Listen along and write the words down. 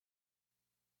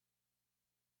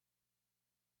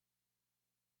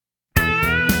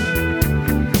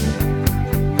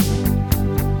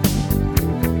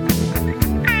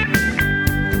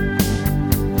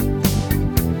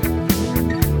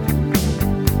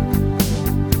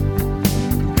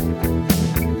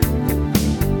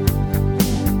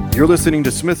You're listening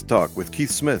to Smith Talk with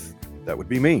Keith Smith. That would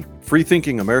be me.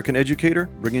 Free-thinking American educator,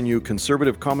 bringing you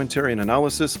conservative commentary and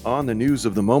analysis on the news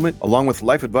of the moment, along with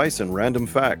life advice and random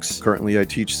facts. Currently, I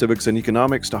teach civics and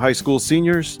economics to high school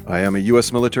seniors. I am a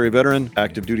U.S. military veteran,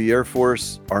 active duty Air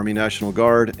Force, Army National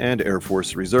Guard, and Air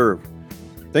Force Reserve.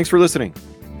 Thanks for listening.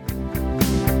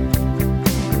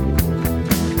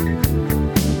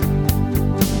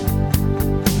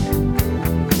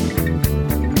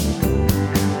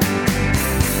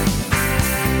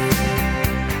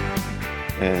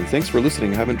 And thanks for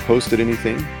listening. I haven't posted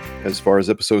anything as far as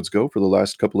episodes go for the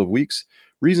last couple of weeks.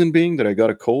 Reason being that I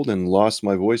got a cold and lost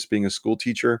my voice being a school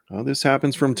teacher. This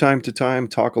happens from time to time.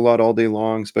 Talk a lot all day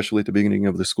long, especially at the beginning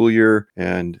of the school year,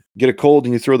 and get a cold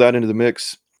and you throw that into the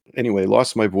mix. Anyway,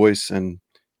 lost my voice, and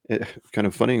kind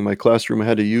of funny, in my classroom I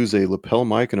had to use a lapel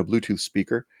mic and a Bluetooth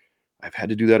speaker. I've had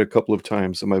to do that a couple of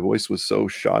times, and my voice was so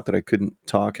shot that I couldn't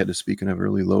talk, had to speak in a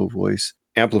really low voice,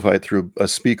 amplify it through a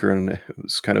speaker, and it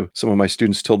was kind of, some of my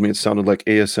students told me it sounded like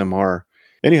ASMR.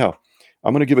 Anyhow,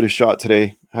 I'm going to give it a shot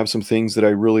today. I have some things that I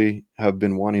really have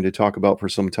been wanting to talk about for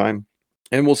some time,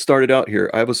 and we'll start it out here.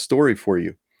 I have a story for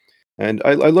you. And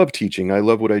I love teaching. I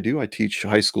love what I do. I teach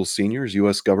high school seniors,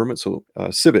 U.S. government, so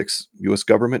civics, U.S.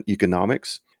 government,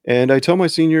 economics. And I tell my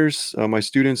seniors, my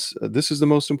students, this is the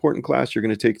most important class you're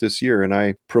going to take this year. And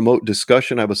I promote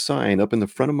discussion. I have a sign up in the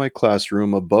front of my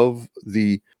classroom above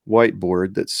the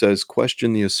whiteboard that says,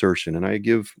 question the assertion. And I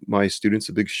give my students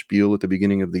a big spiel at the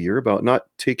beginning of the year about not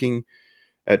taking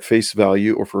at face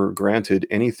value or for granted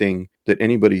anything that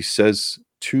anybody says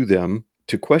to them,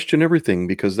 to question everything,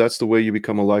 because that's the way you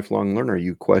become a lifelong learner.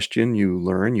 You question, you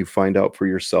learn, you find out for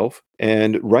yourself.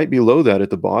 And right below that,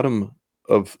 at the bottom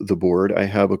of the board, I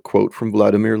have a quote from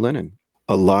Vladimir Lenin.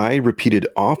 A lie repeated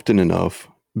often enough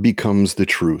becomes the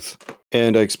truth.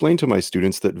 And I explained to my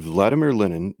students that Vladimir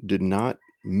Lenin did not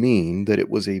mean that it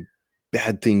was a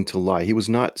bad thing to lie. He was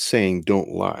not saying don't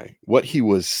lie. What he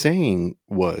was saying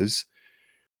was,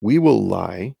 we will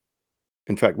lie.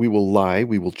 In fact, we will lie,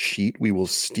 we will cheat, we will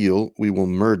steal, we will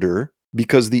murder,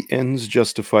 because the ends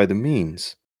justify the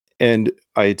means. And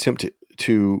I attempt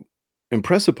to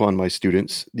impress upon my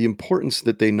students the importance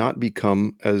that they not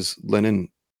become, as Lenin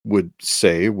would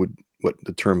say, what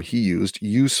the term he used,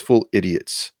 useful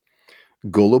idiots,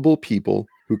 gullible people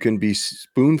who can be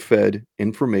spoon-fed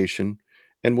information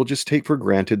and will just take for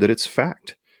granted that it's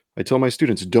fact. I tell my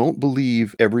students, don't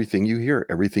believe everything you hear,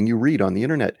 everything you read on the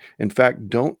internet. In fact,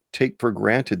 don't take for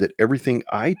granted that everything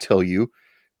I tell you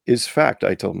is fact.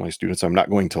 I tell my students, I'm not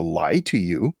going to lie to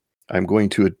you. I'm going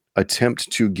to attempt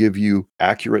to give you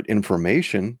accurate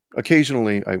information.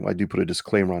 Occasionally, I do put a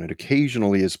disclaimer on it.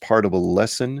 Occasionally, as part of a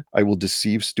lesson, I will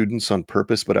deceive students on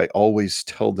purpose, but I always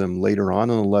tell them later on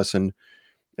in the lesson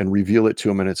and reveal it to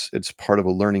them, and it's part of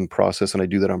a learning process, and I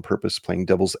do that on purpose, playing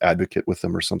devil's advocate with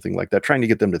them or something like that, trying to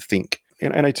get them to think.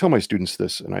 And I tell my students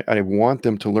this, and I want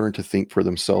them to learn to think for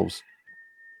themselves.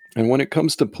 And when it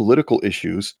comes to political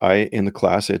issues, in the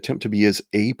class, I attempt to be as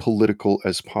apolitical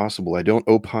as possible. I don't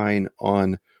opine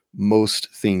on most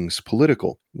things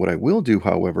political. What I will do,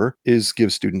 however, is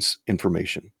give students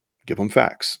information, give them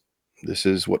facts. This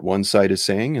is what one side is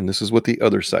saying, and this is what the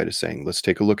other side is saying. Let's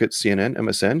take a look at CNN,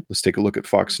 MSN. Let's take a look at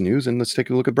Fox News, and let's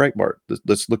take a look at Breitbart.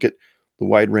 Let's look at the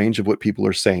wide range of what people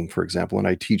are saying, for example. And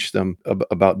I teach them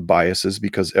about biases,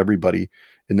 because everybody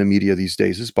in the media these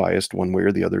days is biased one way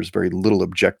or the other. There's very little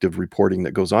objective reporting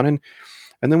that goes on.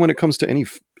 And then when it comes to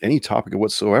any topic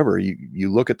whatsoever,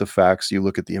 you look at the facts, you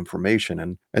look at the information,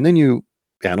 and then you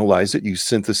analyze it, you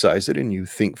synthesize it, and you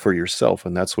think for yourself.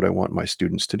 And that's what I want my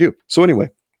students to do. So anyway,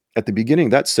 at the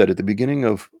beginning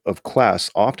of class,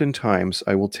 oftentimes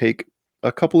I will take a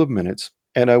couple of minutes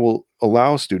and I will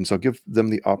allow students, I'll give them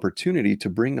the opportunity to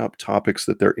bring up topics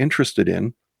that they're interested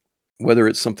in, whether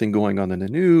it's something going on in the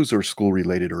news or school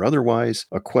related or otherwise,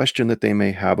 a question that they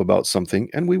may have about something,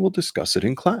 and we will discuss it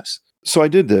in class. So I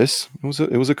did this.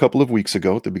 It was a couple of weeks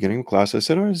ago at the beginning of class. I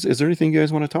said, is there anything you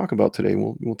guys want to talk about today?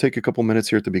 We'll take a couple minutes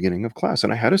here at the beginning of class.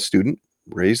 And I had a student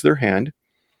raise their hand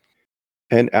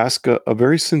and ask a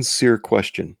very sincere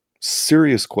question,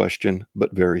 serious question,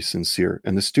 but very sincere.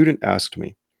 And the student asked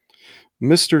me,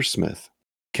 Mr. Smith,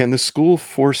 can the school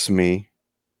force me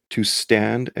to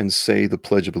stand and say the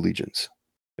Pledge of Allegiance?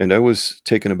 And I was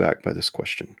taken aback by this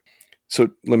question. So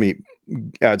let me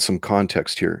add some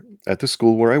context here. At the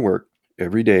school where I work,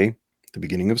 every day at the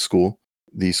beginning of school,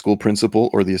 the school principal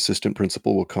or the assistant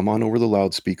principal will come on over the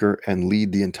loudspeaker and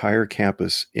lead the entire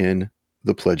campus in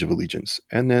the Pledge of Allegiance.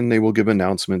 And then they will give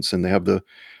announcements, and they have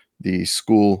the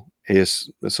school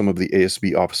some of the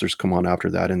ASB officers come on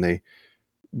after that, and they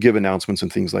give announcements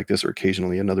and things like this, or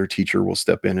occasionally another teacher will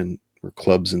step in and or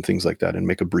clubs and things like that and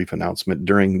make a brief announcement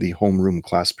during the homeroom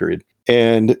class period.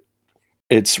 And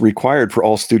it's required for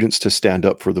all students to stand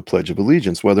up for the Pledge of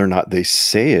Allegiance. Whether or not they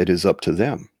say it is up to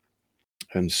them.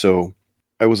 And so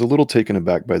I was a little taken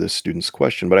aback by this student's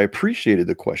question, but I appreciated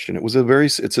the question.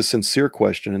 It's a sincere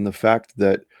question. And the fact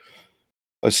that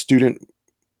a student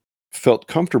felt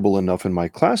comfortable enough in my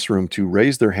classroom to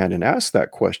raise their hand and ask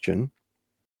that question,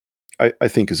 I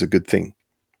think is a good thing.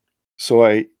 So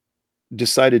I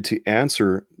decided to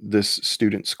answer this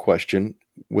student's question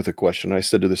with a question. I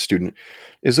said to the student,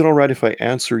 is it all right if I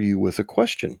answer you with a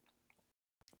question?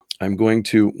 I'm going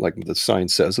to, like the sign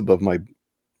says above my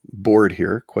board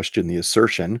here, question the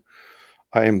assertion.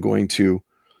 I am going to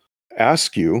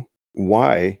ask you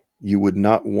why you would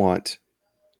not want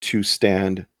to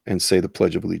stand and say the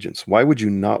Pledge of Allegiance. Why would you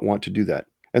not want to do that?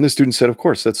 And the student said, of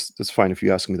course, that's fine if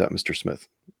you ask me that, Mr. Smith.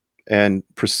 And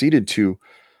proceeded to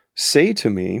say to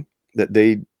me that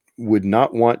they would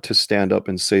not want to stand up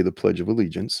and say the Pledge of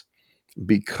Allegiance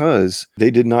because they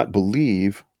did not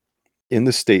believe in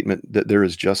the statement that there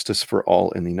is justice for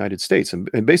all in the United States.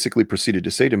 And basically proceeded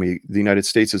to say to me, the United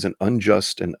States is an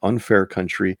unjust and unfair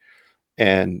country,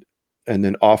 and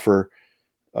then offer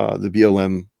the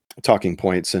BLM talking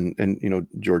points and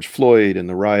George Floyd and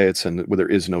the riots and where there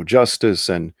is no justice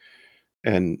and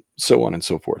so on and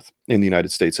so forth in the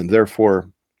United States. And therefore,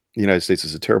 the United States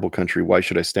is a terrible country. Why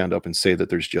should I stand up and say that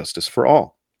there's justice for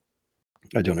all?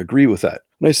 I don't agree with that.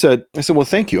 And I said, well,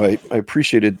 thank you. I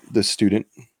appreciated the student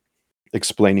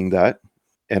explaining that.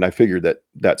 And I figured that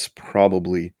that's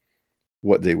probably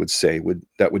what they would say.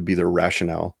 That would be their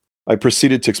rationale. I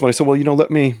proceeded to explain. I said, well,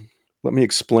 let me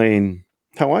explain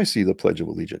how I see the Pledge of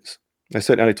Allegiance. I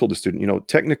said, and I told the student,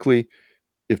 technically,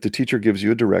 if the teacher gives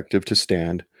you a directive to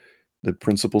stand, the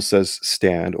principal says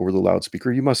stand over the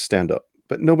loudspeaker, you must stand up.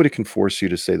 But nobody can force you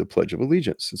to say the Pledge of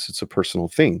Allegiance since it's a personal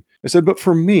thing. I said, but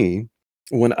for me,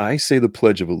 when I say the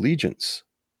Pledge of Allegiance,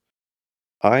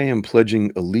 I am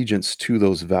pledging allegiance to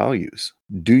those values.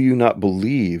 Do you not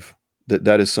believe that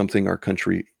that is something our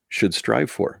country should strive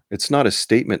for? It's not a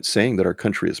statement saying that our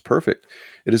country is perfect.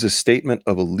 It is a statement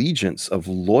of allegiance, of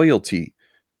loyalty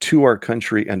to our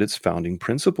country and its founding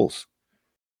principles,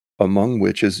 among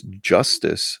which is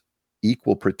justice,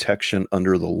 equal protection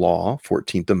under the law,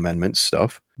 14th Amendment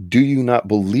stuff. Do you not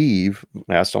believe,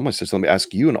 I asked all my sisters, let me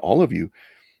ask you and all of you,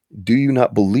 do you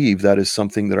not believe that is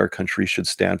something that our country should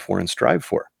stand for and strive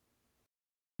for?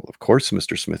 Well, of course,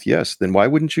 Mr. Smith, yes. Then why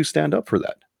wouldn't you stand up for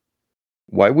that?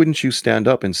 Why wouldn't you stand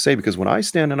up and say, because when I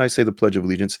stand and I say the Pledge of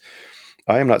Allegiance,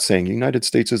 I am not saying the United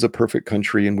States is a perfect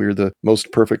country and we're the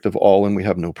most perfect of all and we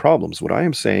have no problems. What I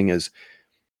am saying is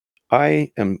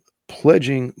I am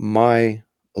pledging my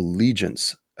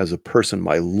allegiance as a person,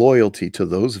 my loyalty to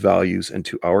those values and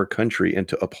to our country and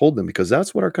to uphold them, because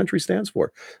that's what our country stands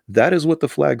for. That is what the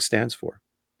flag stands for.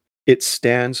 It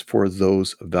stands for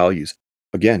those values.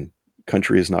 Again,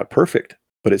 country is not perfect,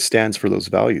 but it stands for those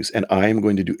values. And I am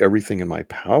going to do everything in my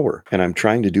power. And I'm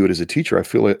trying to do it as a teacher. I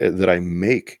feel that I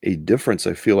make a difference.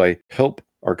 I feel I help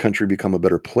our country become a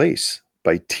better place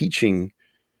by teaching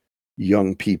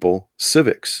young people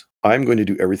civics. I'm going to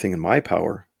do everything in my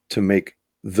power to make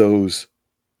those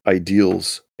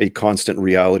ideals a constant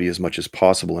reality as much as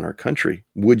possible in our country.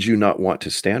 Would you not want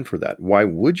to stand for that? Why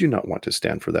would you not want to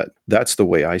stand for that? That's the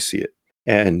way I see it.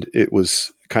 And it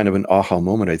was kind of an aha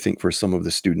moment, I think, for some of the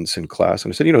students in class.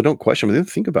 And I said, don't question it.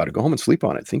 Think about it. Go home and sleep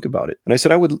on it. Think about it. And I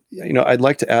said, I'd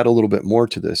like to add a little bit more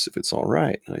to this if it's all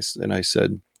right. And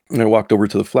I walked over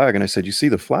to the flag and I said, you see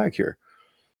the flag here?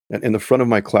 And in the front of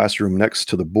my classroom next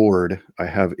to the board, I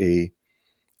have a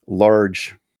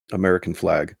large American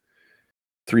flag,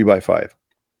 3x5,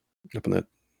 up in the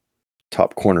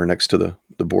top corner next to the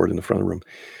board in the front of the room.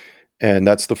 And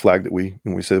that's the flag that when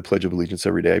we say the Pledge of Allegiance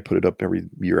every day, I put it up every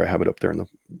year. I have it up there in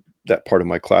that part of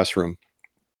my classroom.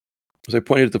 So I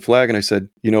pointed at the flag and I said,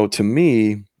 to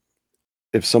me,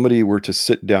 if somebody were to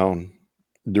sit down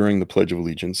during the Pledge of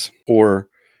Allegiance or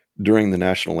during the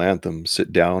national anthem,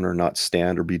 sit down or not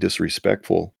stand or be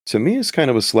disrespectful, to me is kind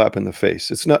of a slap in the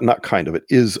face. It's not kind of, it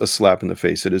is a slap in the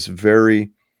face. It is very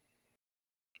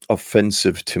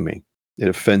offensive to me. It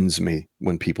offends me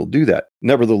when people do that.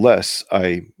 Nevertheless,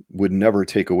 I would never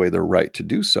take away their right to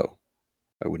do so.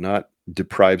 I would not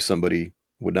deprive somebody,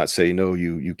 would not say, no,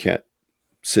 you can't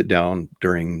sit down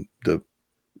during the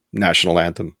national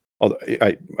anthem. Although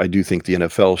I do think the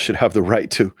NFL should have the right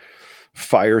to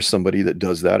fire somebody that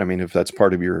does that. I mean, if that's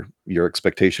part of your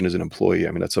expectation as an employee,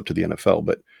 I mean, that's up to the NFL.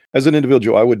 But as an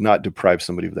individual, I would not deprive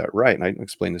somebody of that right. And I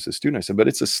explained this to a student. I said, but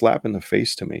it's a slap in the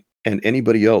face to me. And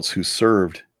anybody else who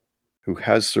served who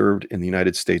has served in the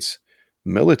United States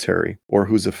military, or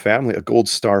who's a Gold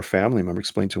Star family member,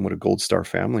 explain to them what a Gold Star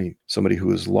family, somebody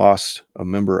who has lost a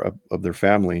member of their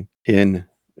family in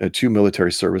to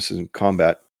military services and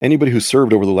combat. Anybody who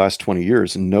served over the last 20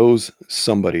 years knows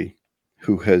somebody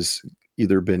who has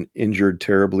either been injured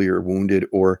terribly or wounded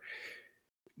or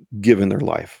given their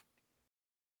life.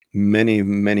 Many,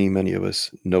 many, many of us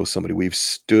know somebody. We've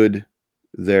stood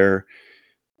there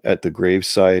at the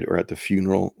graveside or at the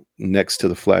funeral next to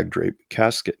the flag draped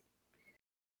casket.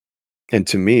 And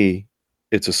to me,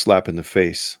 it's a slap in the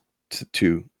face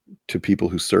to people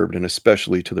who served, and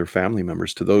especially to their family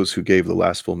members, to those who gave the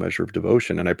last full measure of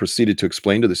devotion. And I proceeded to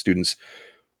explain to the students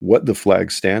what the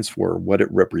flag stands for, what it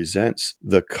represents,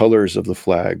 the colors of the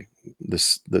flag, the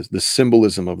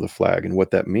symbolism of the flag, and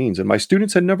what that means. And my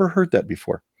students had never heard that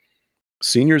before.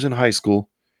 Seniors in high school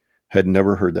had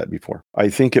never heard that before. I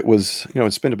think it was, I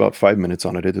spent about 5 minutes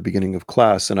on it at the beginning of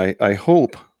class, and I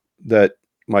hope that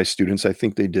my students, I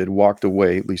think they did, walked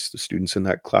away, at least the students in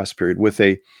that class period, with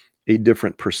a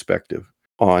different perspective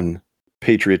on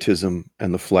patriotism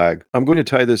and the flag. I'm going to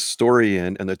tie this story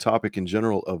in and the topic in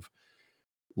general of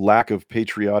lack of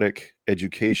patriotic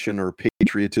education or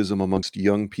patriotism amongst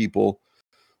young people,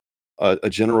 a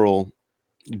general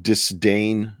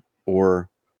disdain or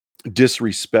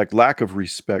disrespect, lack of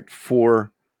respect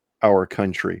for our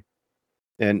country.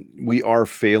 And we are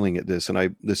failing at this.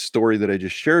 And this story that I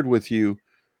just shared with you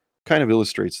kind of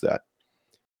illustrates that.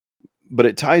 But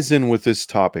it ties in with this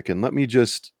topic. And let me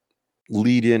just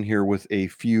lead in here with a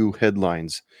few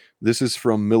headlines. This is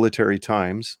from Military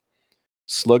Times.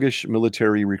 Sluggish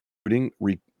military recruiting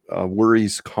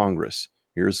worries Congress.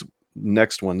 Here's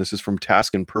next one. This is from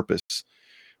Task and Purpose.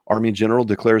 Army General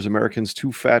declares Americans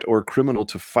too fat or criminal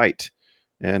to fight.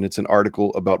 And it's an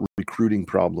article about recruiting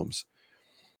problems.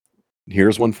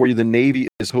 Here's one for you. The Navy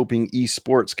is hoping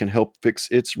esports can help fix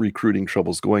its recruiting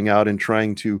troubles, going out and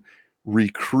trying to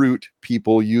recruit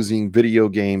people using video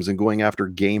games and going after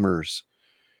gamers,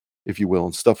 if you will,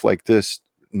 and stuff like this.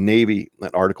 Navy, an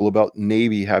article about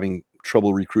Navy having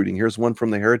trouble recruiting. Here's one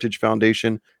from the Heritage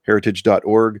Foundation,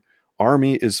 heritage.org.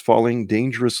 Army is falling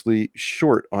dangerously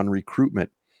short on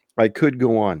recruitment. I could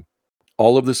go on.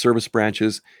 All of the service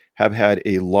branches have had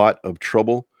a lot of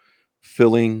trouble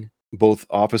filling both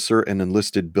officer and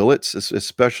enlisted billets,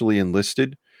 especially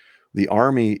enlisted. The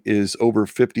Army is over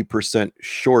 50%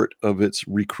 short of its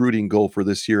recruiting goal for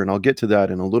this year, and I'll get to that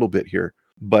in a little bit here.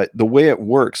 But the way it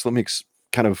works, let me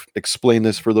kind of explain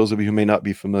this for those of you who may not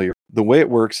be familiar. The way it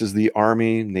works is the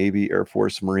Army, Navy, Air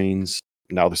Force, Marines,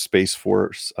 now the Space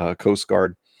Force, Coast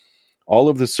Guard, all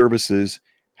of the services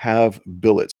have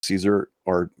billets. These are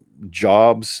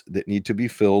jobs that need to be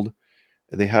filled.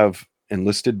 They have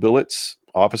enlisted billets,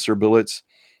 officer billets,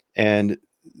 and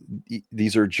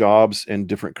these are jobs in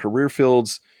different career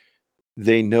fields.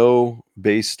 They know,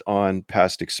 based on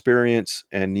past experience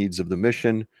and needs of the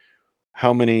mission,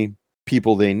 how many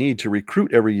people they need to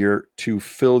recruit every year to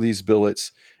fill these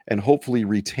billets and hopefully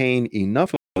retain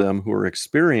enough of them who are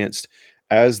experienced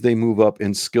as they move up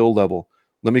in skill level.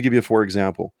 Let me give you for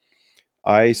example.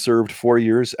 I served 4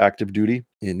 years active duty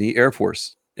in the Air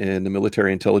Force in the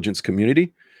military intelligence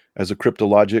community as a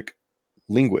cryptologic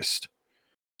linguist.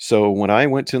 So when I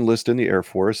went to enlist in the Air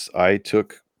Force, I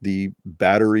took the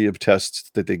battery of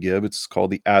tests that they give. It's called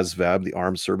the ASVAB, the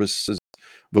Armed Services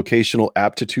Vocational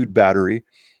Aptitude Battery,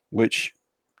 which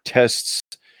tests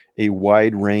a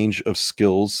wide range of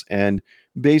skills. And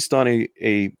based on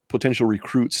a potential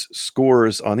recruit's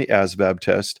scores on the ASVAB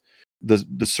test,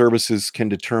 the services can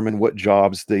determine what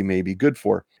jobs they may be good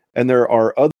for. And there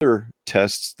are other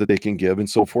tests that they can give. And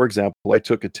so, for example, I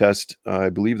took a test, I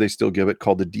believe they still give it,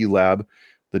 called the DLAB,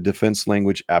 the Defense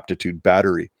Language Aptitude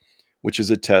Battery, which is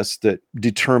a test that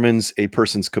determines a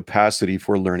person's capacity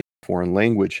for learning a foreign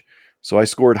language. So I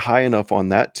scored high enough on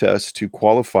that test to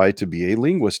qualify to be a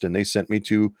linguist. And they sent me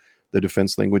to the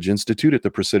Defense Language Institute at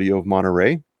the Presidio of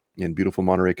Monterey in beautiful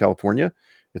Monterey, California.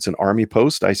 It's an Army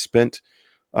post. I spent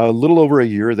a little over a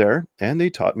year there, and they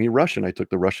taught me Russian. I took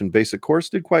the Russian basic course,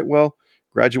 did quite well,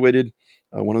 graduated,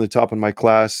 one of the top in my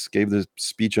class, gave the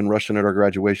speech in Russian at our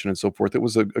graduation and so forth. It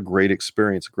was a great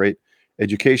experience, great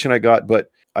education I got, but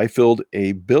I filled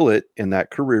a billet in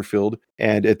that career field.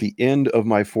 And at the end of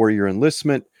my 4-year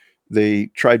enlistment, they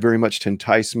tried very much to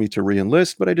entice me to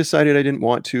re-enlist, but I decided I didn't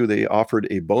want to. They offered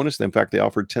a bonus. In fact, they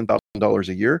offered $10,000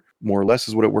 a year, more or less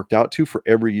is what it worked out to, for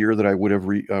every year that I would have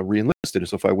re-enlisted.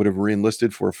 So if I would have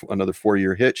re-enlisted for another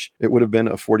 4-year hitch, it would have been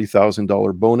a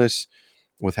 $40,000 bonus,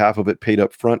 with half of it paid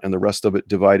up front and the rest of it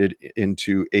divided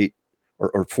into 8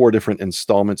 or 4 different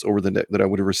installments that I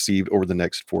would have received over the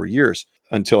next 4 years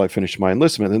until I finished my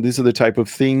enlistment. And these are the type of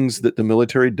things that the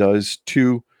military does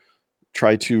to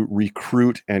try to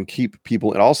recruit and keep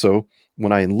people. And also,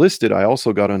 when I enlisted, I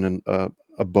also got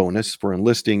a bonus for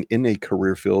enlisting in a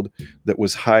career field that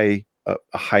was a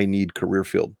high need career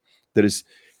field. That is,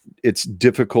 it's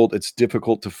difficult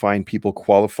to find people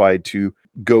qualified to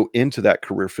go into that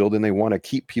career field, and they want to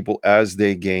keep people as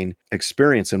they gain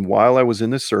experience. And while I was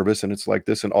in the service, and it's like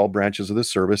this in all branches of the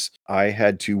service, I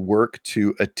had to work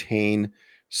to attain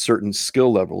certain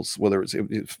skill levels, whether it's,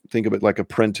 think of it like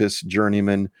apprentice,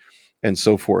 journeyman, and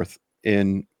so forth,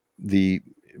 in the,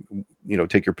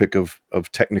 take your pick of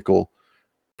technical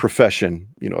profession,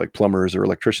 like plumbers or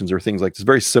electricians or things like this,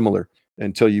 very similar,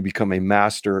 until you become a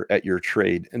master at your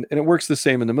trade. And it works the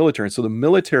same in the military. And so the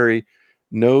military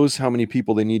knows how many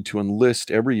people they need to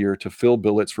enlist every year to fill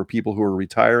billets for people who are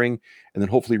retiring, and then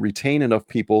hopefully retain enough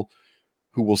people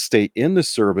who will stay in the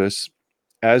service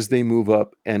as they move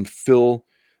up and fill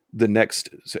the next.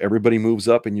 So everybody moves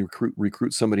up, and you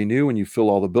recruit somebody new, and you fill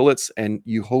all the billets, and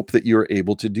you hope that you're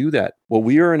able to do that. Well,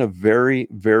 we are in a very,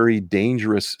 very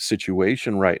dangerous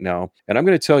situation right now. And I'm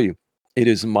going to tell you, it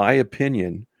is my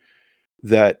opinion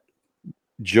that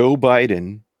Joe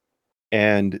Biden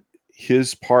and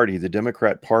his party, the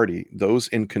Democrat Party, those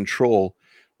in control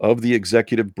of the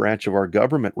executive branch of our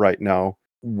government right now,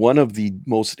 one of the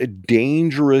most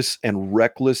dangerous and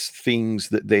reckless things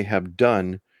that they have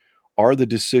done are the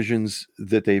decisions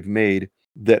that they've made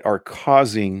that are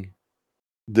causing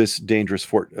this dangerous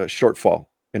shortfall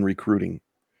in recruiting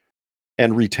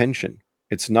and retention.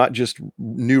 It's not just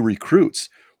new recruits.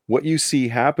 What you see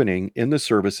happening in the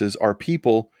services are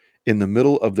people in the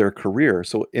middle of their career.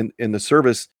 So in the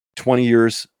service, 20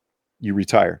 years, you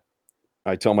retire.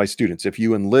 I tell my students, if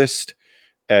you enlist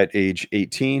at age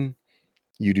 18,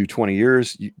 you do 20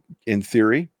 years, in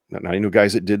theory, now I know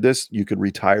guys that did this, you could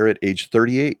retire at age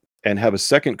 38 and have a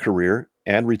second career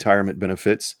and retirement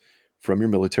benefits from your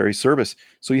military service.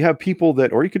 So you have people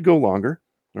that, or you could go longer,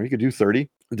 or you could do 30.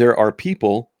 There are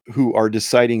people who are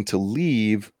deciding to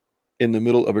leave in the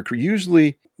middle of a career.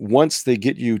 Usually, once they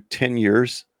get you 10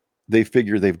 years, they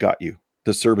figure they've got you.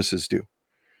 The services do.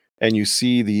 And you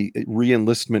see the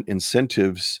re-enlistment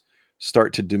incentives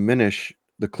start to diminish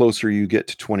the closer you get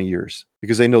to 20 years,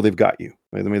 because they know they've got you.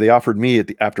 I mean, they offered me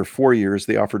after 4 years,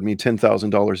 they offered me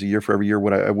 $10,000 a year for every year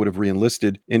when I would have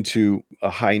re-enlisted into a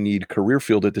high need career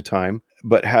field at the time.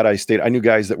 But had I stayed, I knew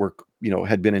guys that were,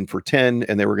 had been in for 10,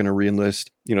 and they were going to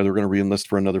re-enlist, they were going to re-enlist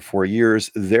for another 4 years.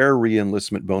 Their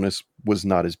re-enlistment bonus was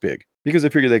not as big because I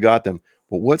figured they got them.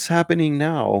 But what's happening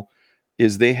now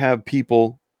is they have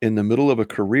people in the middle of a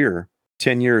career,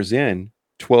 10 years in,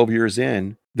 12 years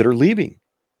in, that are leaving.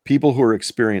 People who are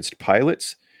experienced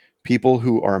pilots, people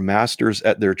who are masters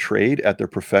at their trade, at their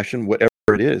profession, whatever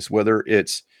it is, whether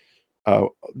it's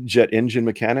jet engine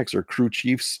mechanics or crew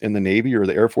chiefs in the Navy or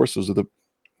the Air Force. Those are the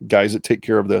guys that take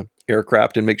care of the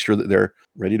aircraft and make sure that they're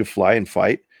ready to fly and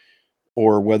fight.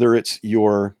 Or whether it's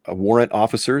your warrant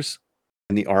officers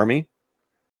in the Army.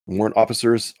 Warrant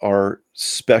officers are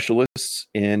specialists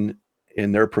in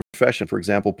their profession. For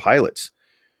example, pilots.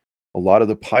 A lot of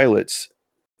the pilots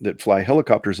that fly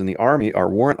helicopters in the Army are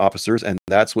warrant officers, and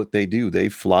that's what they do. They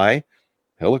fly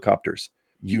helicopters.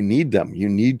 You need them. You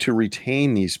need to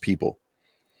retain these people,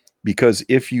 because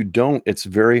if you don't, it's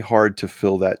very hard to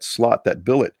fill that slot, that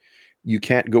billet. You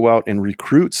can't go out and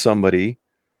recruit somebody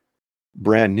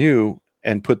brand new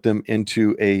and put them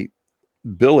into a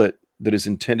billet that is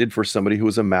intended for somebody who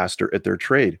is a master at their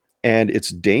trade. And it's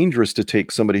dangerous to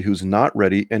take somebody who's not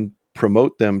ready and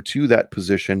promote them to that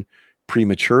position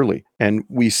prematurely. And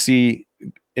we see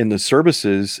in the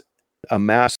services a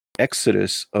mass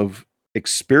exodus of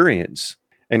experience.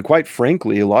 And quite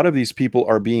frankly, a lot of these people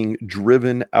are being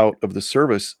driven out of the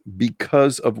service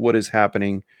because of what is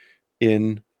happening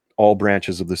in all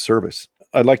branches of the service.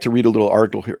 I'd like to read a little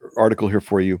article here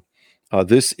for you.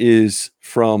 This is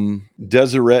from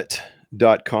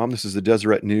Deseret.com. This is the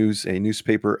Deseret News, a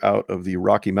newspaper out of the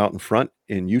Rocky Mountain Front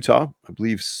in Utah, I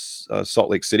believe Salt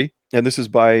Lake City. And this is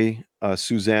by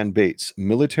Suzanne Bates.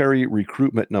 Military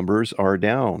recruitment numbers are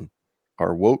down.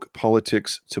 Are woke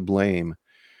politics to blame?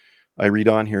 I read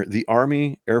on here. The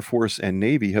Army, Air Force, and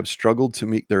Navy have struggled to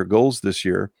meet their goals this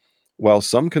year, while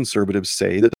some conservatives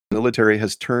say that the military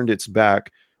has turned its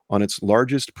back on its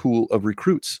largest pool of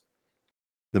recruits.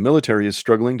 The military is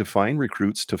struggling to find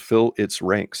recruits to fill its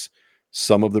ranks.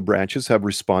 Some of the branches have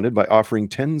responded by offering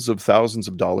tens of thousands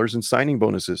of dollars in signing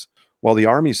bonuses, while the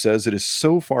Army says it is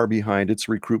so far behind its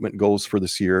recruitment goals for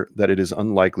this year that it is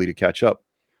unlikely to catch up.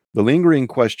 The lingering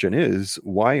question is,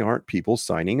 why aren't people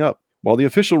signing up? While the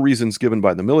official reasons given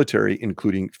by the military,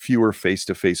 including fewer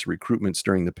face-to-face recruitments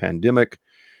during the pandemic,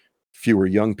 fewer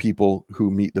young people who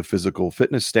meet the physical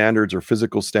fitness standards or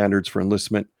physical standards for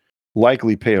enlistment,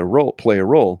 likely play a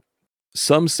role,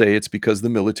 some say it's because the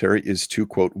military is too,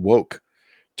 quote, woke,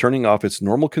 turning off its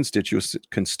normal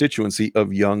constituency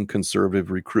of young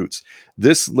conservative recruits.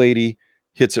 This lady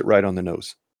hits it right on the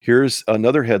nose. Here's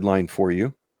another headline for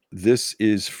you. This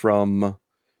is from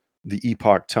the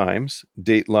Epoch Times.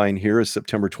 Dateline here is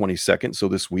September 22nd, so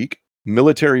this week.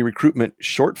 Military recruitment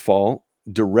shortfall,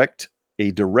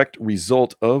 a direct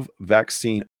result of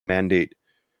vaccine mandate,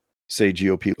 say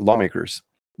GOP lawmakers.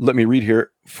 Let me read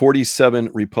here. 47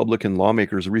 Republican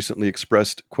lawmakers recently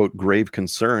expressed, quote, grave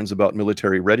concerns about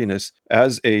military readiness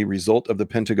as a result of the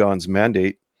Pentagon's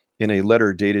mandate in a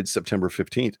letter dated September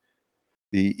 15th.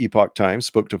 The Epoch Times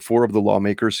spoke to 4 of the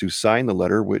lawmakers who signed the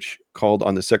letter, which called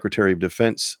on the Secretary of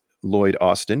Defense, Lloyd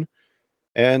Austin,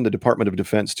 and the Department of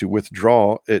Defense to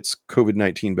withdraw its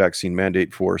COVID-19 vaccine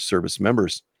mandate for service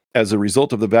members. As a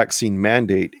result of the vaccine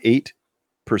mandate,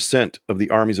 8% of the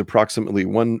Army's approximately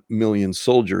 1 million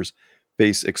soldiers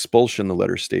face expulsion, the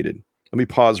letter stated. Let me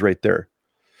pause right there.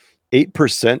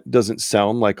 8% doesn't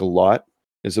sound like a lot.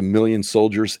 Is a million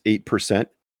soldiers 8%?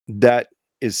 That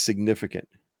is significant.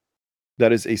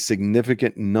 That is a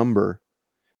significant number.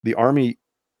 The Army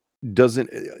doesn't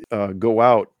go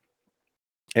out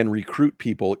and recruit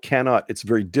people. It's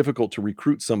very difficult to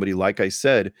recruit somebody, like I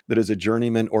said, that is a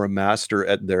journeyman or a master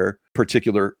at their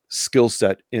particular skill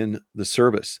set in the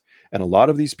service. And a lot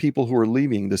of these people who are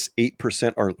leaving, this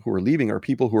 8% who are leaving, are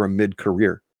people who are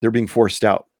mid-career. They're being forced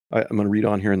out. I'm going to read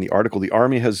on here in the article. The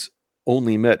Army has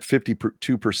only met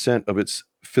 52% of its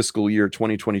fiscal year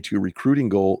 2022 recruiting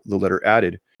goal, the letter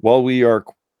added. While we are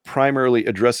primarily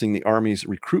addressing the Army's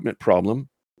recruitment problem,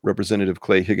 Representative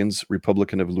Clay Higgins,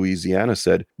 Republican of Louisiana,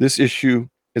 said, this issue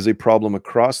is a problem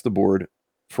across the board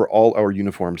for all our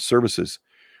uniformed services.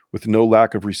 With no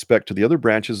lack of respect to the other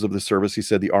branches of the service, he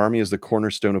said, the Army is the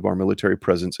cornerstone of our military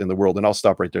presence in the world. And I'll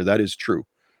stop right there. That is true.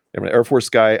 I'm an Air Force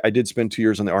guy. I did spend 2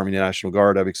 years on the Army National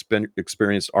Guard. I've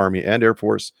experienced Army and Air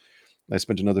Force. I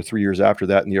spent another 3 years after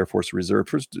that in the Air Force Reserve,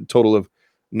 for a total of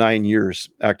 9 years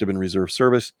active in reserve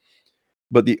service.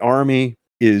 But the Army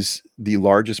is the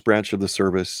largest branch of the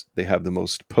service. They have the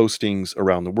most postings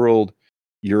around the world,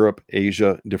 Europe,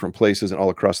 Asia, different places, and all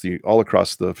across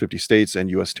the 50 states and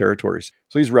U.S. territories.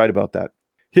 So he's right about that.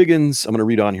 Higgins, I'm going to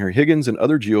read on here. Higgins and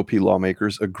other GOP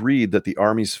lawmakers agreed that the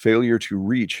Army's failure to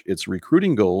reach its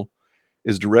recruiting goal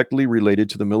is directly related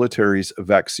to the military's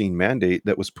vaccine mandate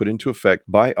that was put into effect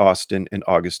by Austin in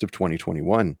August of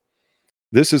 2021.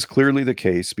 This is clearly the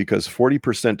case because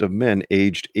 40% of men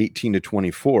aged 18 to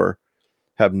 24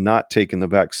 have not taken the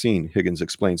vaccine, Higgins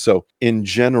explained. So in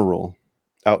general,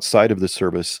 outside of the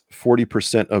service,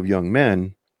 40% of young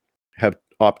men have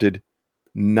opted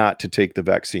not to take the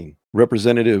vaccine.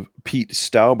 Representative Pete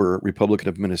Stauber, Republican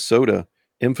of Minnesota,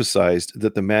 emphasized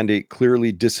that the mandate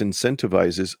clearly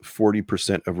disincentivizes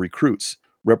 40% of recruits.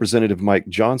 Representative Mike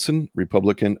Johnson,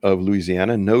 Republican of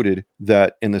Louisiana, noted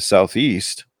that in the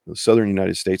Southeast, the southern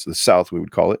United States, the South we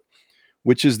would call it,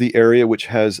 which is the area which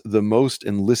has the most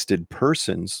enlisted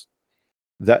persons,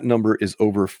 that number is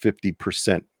over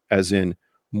 50%, as in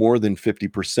more than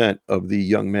 50% of the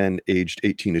young men aged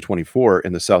 18 to 24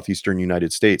 in the southeastern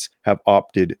United States have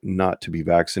opted not to be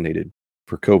vaccinated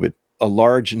for COVID. A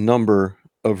large number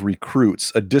of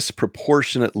recruits, a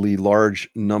disproportionately large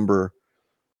number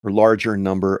or larger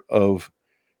number of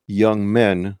young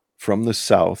men from the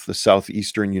South, the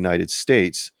southeastern United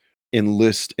States,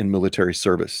 enlist in military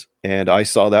service. And I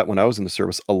saw that when I was in the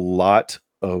service. We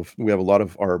have a lot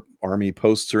of our Army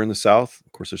posts are in the South.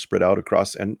 Of course, they're spread out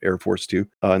across, and Air Force too,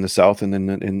 in the South. And then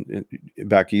in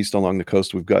back east along the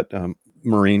coast, we've got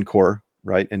Marine Corps,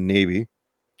 right, and Navy,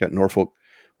 got Norfolk.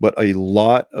 But a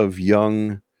lot of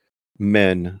young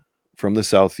men from the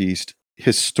Southeast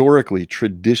historically,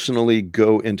 traditionally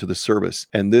go into the service.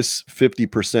 And this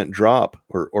 50% drop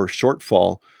or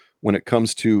shortfall when it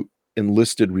comes to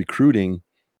enlisted recruiting,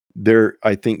 there,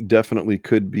 I think, definitely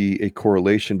could be a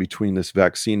correlation between this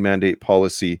vaccine mandate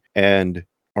policy and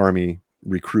Army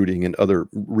recruiting and other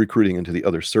recruiting into the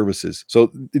other services.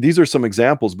 So these are some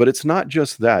examples, but it's not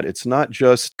just that. It's not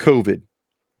just COVID.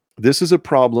 This is a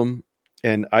problem,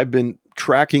 and I've been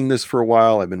tracking this for a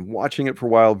while. I've been watching it for a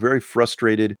while, very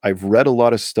frustrated. I've read a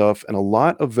lot of stuff, and a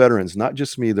lot of veterans, not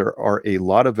just me, there are a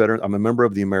lot of veterans. I'm a member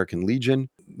of the American Legion.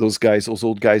 Those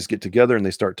old guys get together and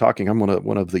they start talking. I'm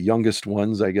one of the youngest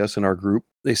ones, I guess, in our group.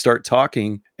 They start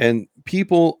talking, and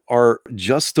people are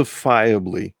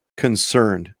justifiably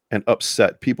concerned and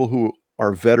upset. People who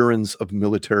are veterans of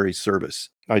military service.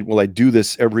 I do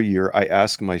this every year. I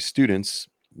ask my students,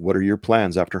 what are your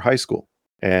plans after high school?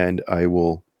 And I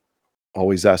will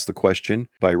always ask the question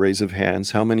by raise of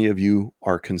hands, how many of you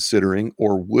are considering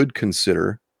or would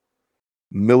consider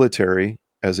military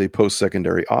as a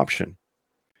post-secondary option?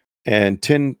 And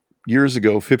 10 years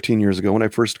ago, 15 years ago, when I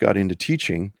first got into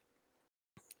teaching,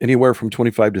 anywhere from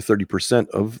 25 to 30%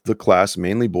 of the class,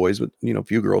 mainly boys, but a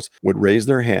few girls, would raise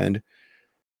their hand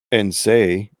and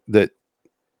say that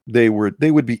they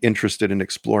would be interested in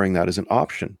exploring that as an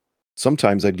option.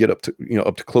 Sometimes I'd get up to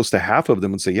close to half of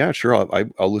them and say, yeah, sure,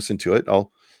 I'll listen to it.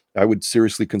 I would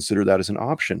seriously consider that as an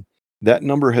option. That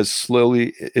number has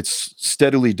it's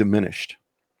steadily diminished.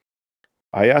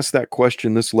 I asked that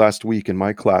question this last week in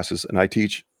my classes, and I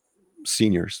teach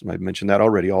seniors. I've mentioned that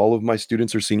already. All of my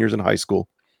students are seniors in high school.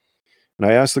 And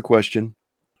I asked the question,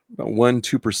 about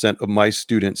 1-2% of my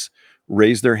students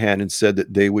raised their hand and said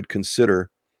that they would consider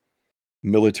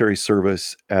military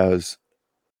service as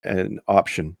an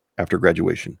option after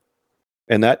graduation.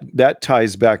 And that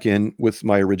ties back in with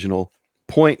my original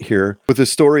point here, with the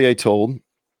story I told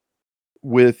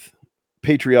with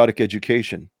patriotic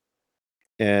education.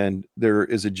 And there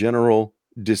is a general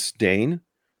disdain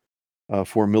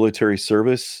for military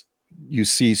service. You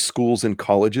see schools and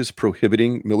colleges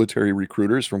prohibiting military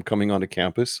recruiters from coming onto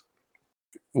campus.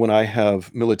 When I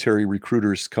have military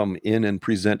recruiters come in and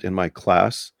present in my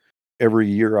class, every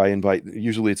year I invite,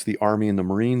 usually it's the Army and the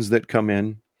Marines that come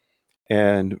in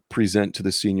and present to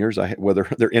the seniors. Whether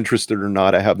they're interested or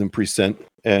not, I have them present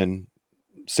and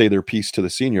say their piece to the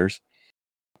seniors.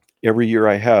 Every year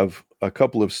I have a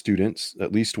couple of students,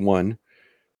 at least one,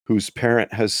 whose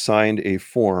parent has signed a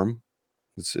form.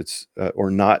 It's or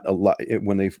not a lot.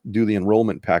 When they do the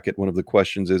enrollment packet, one of the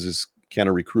questions is can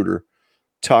a recruiter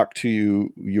talk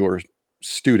to your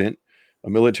student, a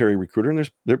military recruiter? And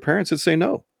there's their parents that say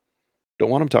no,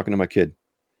 don't want them talking to my kid.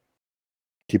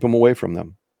 Keep them away from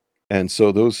them. And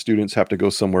so those students have to go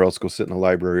somewhere else, go sit in a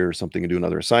library or something and do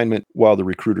another assignment while the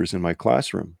recruiter's in my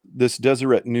classroom. This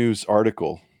Deseret News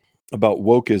article about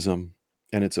wokeism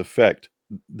and its effect,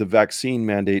 the vaccine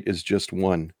mandate is just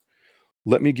one.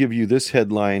 Let me give you this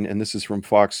headline, and this is from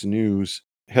Fox News.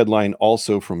 Headline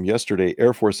also from yesterday,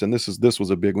 Air Force, and this was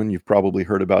a big one. You've probably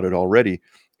heard about it already.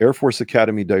 Air Force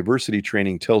Academy diversity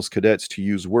training tells cadets to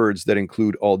use words that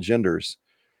include all genders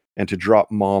and to drop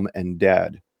mom and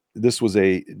dad. This was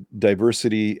a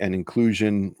diversity and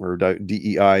inclusion, or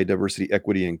DEI, diversity,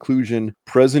 equity, inclusion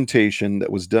presentation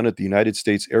that was done at the United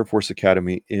States Air Force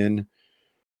Academy in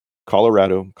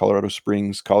Colorado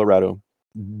Springs, Colorado.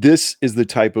 This is the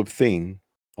type of thing,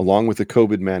 along with the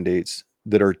COVID mandates,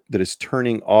 that is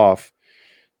turning off.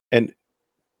 And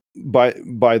by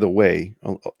the way,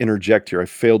 I'll interject here. I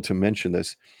failed to mention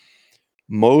this.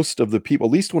 Most of the people,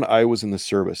 at least when I was in the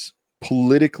service,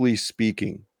 politically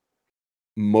speaking,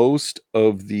 most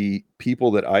of the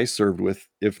people that I served with,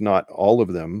 if not all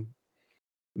of them,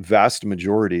 vast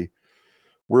majority,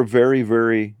 were very,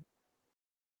 very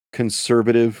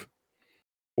conservative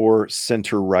or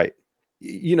center right.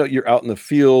 You're out in the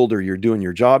field or you're doing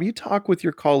your job, you talk with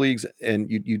your colleagues and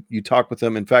you talk with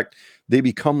them. In fact, they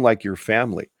become like your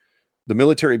family. The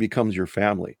military becomes your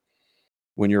family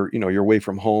when you're away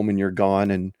from home and you're gone,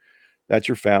 and that's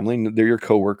your family, and they're your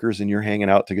coworkers, and you're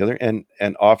hanging out together, and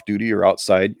off duty or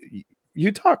outside,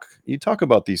 you talk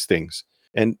about these things.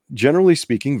 And generally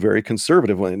speaking, very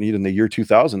conservative. When in the year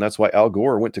 2000, that's why Al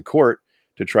Gore went to court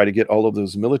to try to get all of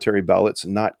those military ballots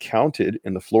not counted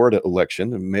in the Florida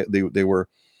election. And they were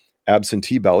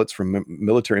absentee ballots from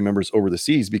military members over the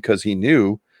seas, because he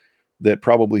knew that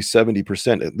probably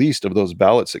 70% at least of those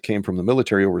ballots that came from the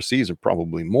military overseas, or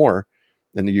probably more,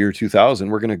 in the year 2000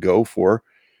 were going to go for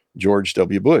George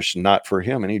W. Bush, not for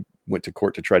him. And he went to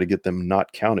court to try to get them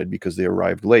not counted because they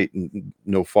arrived late, and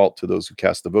no fault to those who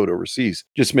cast the vote overseas.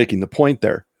 Just making the point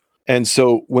there. And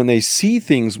so when they see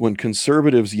things, when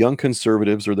conservatives, young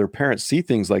conservatives, or their parents see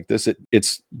things like this,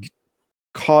 it's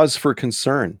cause for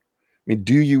concern. I mean,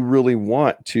 do you really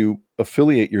want to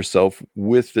affiliate yourself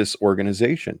with this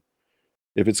organization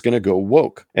if it's going to go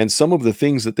woke? And some of the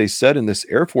things that they said in this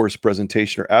Air Force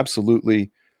presentation are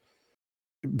absolutely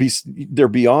they're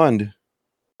beyond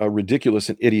ridiculous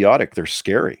and idiotic. They're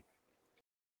scary.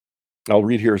 I'll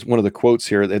read here one of the quotes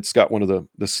here. It's got one of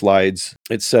the slides.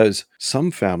 It says,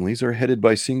 some families are headed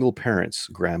by single parents,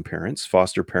 grandparents,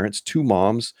 foster parents, two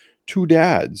moms, two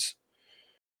dads.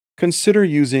 Consider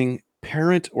using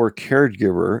parent or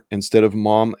caregiver instead of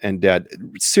mom and dad.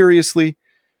 Seriously,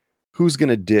 who's going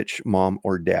to ditch mom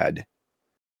or dad?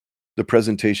 The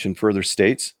presentation further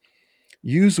states,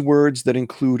 use words that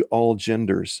include all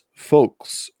genders,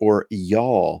 folks, or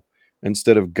y'all,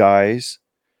 instead of guys.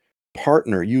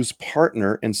 Partner, use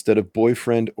partner instead of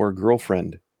boyfriend or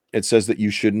girlfriend. It says that you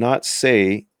should not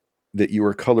say that you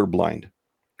are colorblind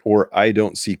or I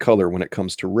don't see color when it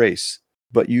comes to race,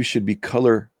 but you should be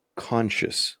color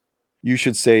conscious. You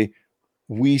should say,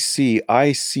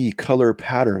 I see color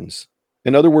patterns.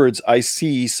 In other words, I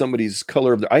see somebody's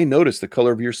color I notice the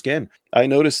color of your skin. I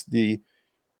notice the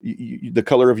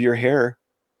color of your hair.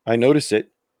 I notice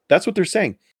it. That's what they're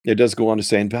saying. It does go on to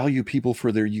say, and value people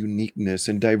for their uniqueness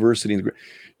and diversity.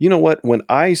 You know what? When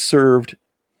I served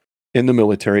in the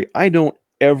military, I don't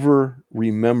ever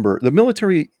remember the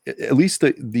military, at least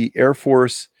the Air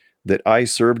Force that I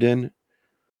served in,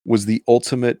 was the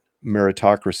ultimate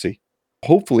meritocracy.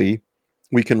 Hopefully,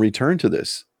 we can return to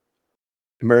this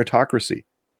meritocracy.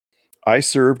 I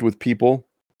served with people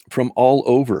from all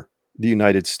over the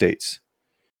United States.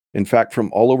 In fact,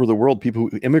 from all over the world, people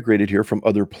who immigrated here from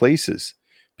other places,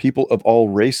 people of all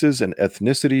races and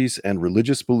ethnicities and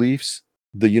religious beliefs.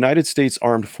 The United States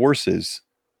Armed Forces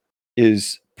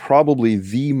is probably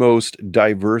the most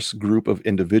diverse group of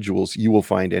individuals you will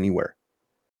find anywhere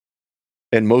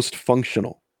and most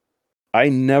functional. I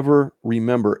never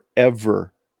remember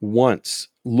ever once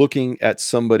looking at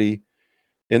somebody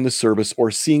in the service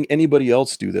or seeing anybody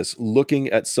else do this, looking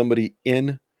at somebody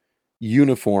in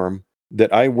uniform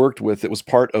that I worked with that was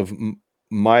part of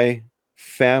my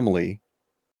family,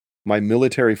 my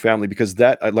military family, because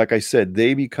that, like I said,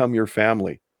 they become your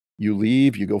family. You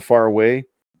leave, you go far away,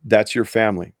 that's your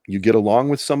family. You get along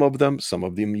with some of them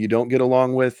you don't get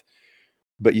along with,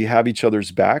 but you have each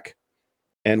other's back.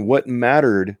 And what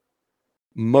mattered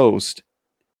most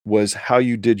was how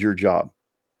you did your job.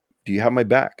 Do you have my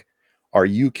back? Are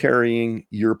you carrying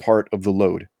your part of the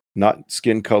load? Not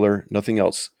skin color, nothing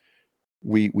else.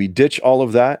 We ditch all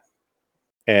of that,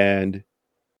 and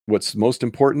what's most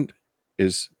important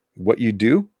is what you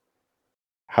do,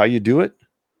 how you do it,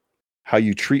 how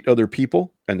you treat other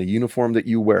people, and the uniform that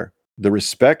you wear. The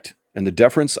respect and the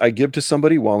deference I give to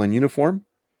somebody while in uniform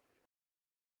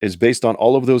is based on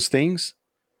all of those things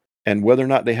and whether or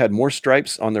not they had more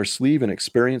stripes on their sleeve and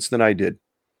experience than I did.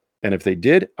 And if they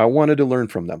did, I wanted to learn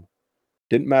from them.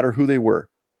 Didn't matter who they were.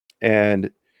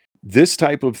 And this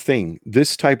type of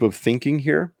thinking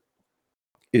here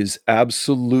is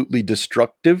absolutely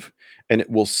destructive, and it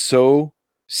will sow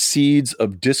seeds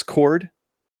of discord.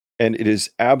 And it is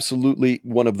absolutely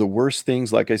one of the worst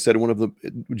things. Like I said,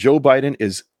 Joe Biden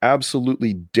is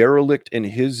absolutely derelict in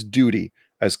his duty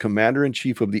as commander in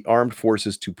chief of the armed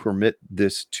forces to permit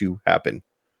this to happen.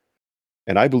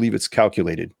 And I believe it's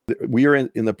calculated. We are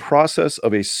in the process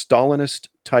of a Stalinist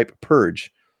type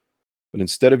purge, but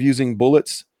instead of using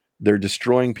bullets, they're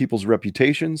destroying people's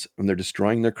reputations and they're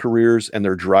destroying their careers and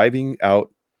they're driving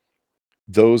out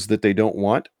those that they don't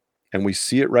want. And we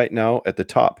see it right now at the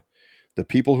top. The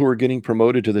people who are getting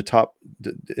promoted to the top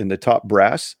in the top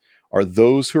brass are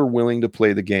those who are willing to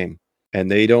play the game,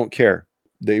 and they don't care.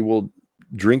 They will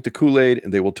drink the Kool-Aid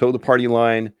and they will toe the party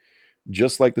line,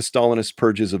 just like the Stalinist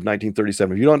purges of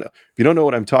 1937. If you don't know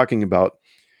what I'm talking about,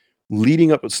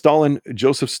 leading up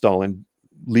Joseph Stalin,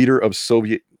 leader of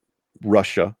Soviet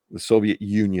Russia, the Soviet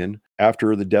Union,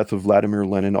 after the death of Vladimir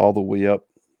Lenin, all the way up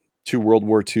to World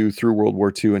War II, through World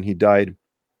War II, and he died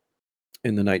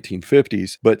in the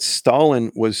 1950s. But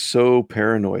Stalin was so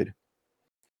paranoid.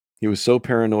 He was so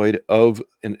paranoid of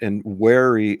and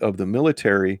wary of the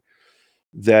military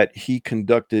that he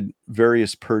conducted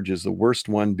various purges, the worst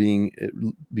one being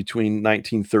between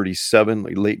 1937,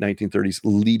 like late 1930s,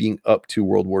 leading up to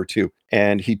World War II.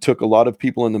 And he took a lot of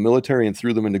people in the military and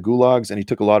threw them into gulags, and he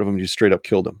took a lot of them and just straight up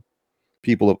killed them.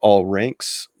 People of all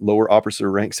ranks, lower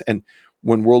officer ranks. And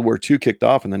when World War II kicked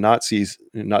off and the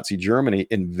Nazi Germany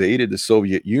invaded the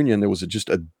Soviet Union, there was just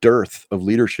a dearth of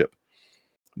leadership.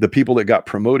 The people that got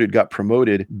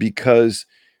promoted because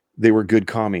they were good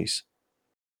commies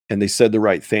and they said the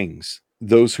right things.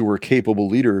 Those who were capable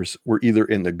leaders were either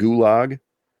in the gulag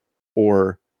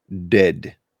or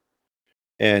dead.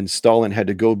 And Stalin had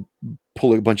to go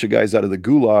pull a bunch of guys out of the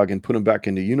gulag and put them back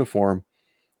into uniform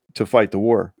to fight the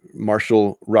war.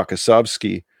 Marshal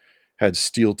Rokossovsky had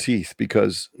steel teeth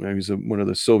because he was one of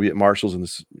the Soviet marshals and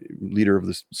the leader of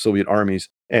the Soviet armies.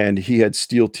 And he had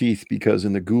steel teeth because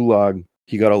in the gulag,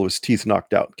 he got all of his teeth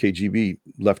knocked out. KGB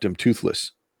left him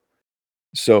toothless.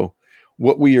 So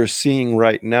what we are seeing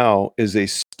right now is a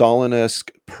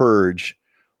Stalinesque purge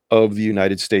of the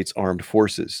United States Armed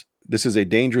Forces. This is a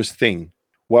dangerous thing.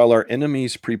 While our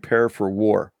enemies prepare for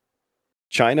war,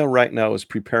 China right now is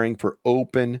preparing for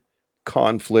open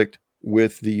conflict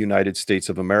with the United States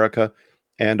of America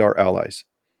and our allies.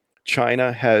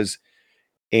 China has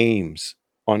aims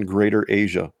on Greater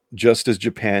Asia. just as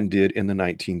Japan did in the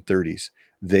 1930s.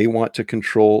 They want to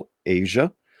control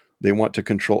Asia. They want to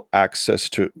control access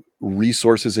to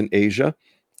resources in Asia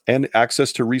and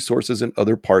access to resources in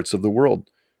other parts of the world.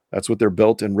 That's what their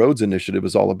Belt and Roads Initiative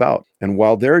is all about. And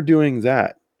while they're doing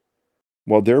that,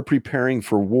 while they're preparing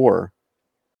for war,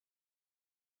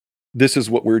 this is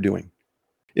what we're doing.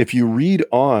 If you read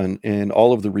on in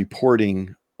all of the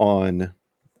reporting on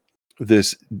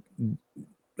this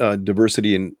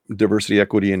diversity,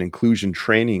 equity, and inclusion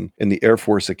training in the Air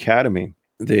Force Academy,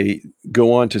 they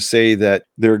go on to say that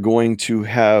they're going to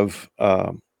have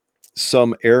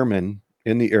some airmen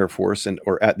in the Air Force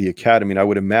or at the academy. And I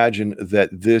would imagine that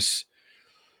this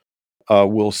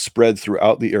will spread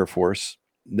throughout the Air Force.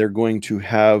 They're going to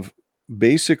have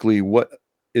basically what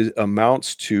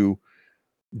amounts to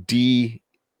DEI,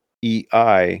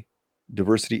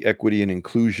 diversity, equity, and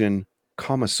inclusion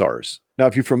commissars. Now,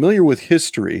 if you're familiar with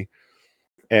history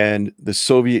and the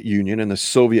Soviet Union and the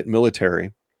Soviet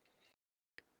military,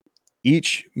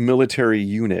 each military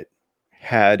unit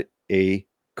had a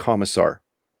commissar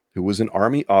who was an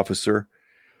army officer,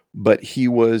 but he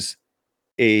was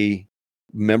a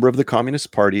member of the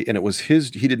Communist Party, and it was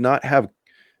he did not have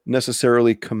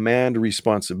necessarily command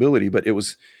responsibility, but it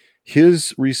was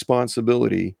his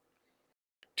responsibility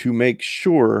to make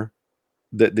sure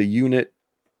that the unit,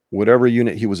 whatever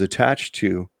unit he was attached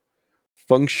to,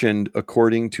 functioned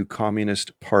according to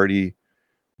Communist Party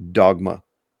dogma.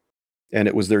 And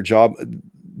it was their job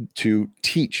to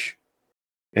teach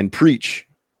and preach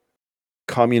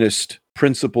communist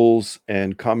principles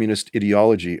and communist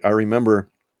ideology. I remember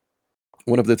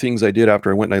one of the things I did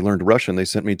after I went and I learned Russian, they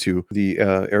sent me to the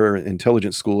Air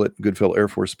Intelligence School at Goodfellow Air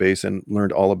Force Base and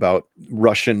learned all about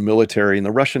Russian military. And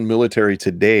the Russian military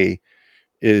today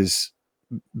is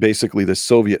basically the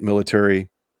Soviet military,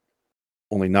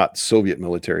 only not Soviet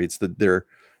military. It's their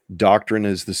doctrine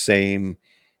is the same.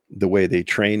 The way they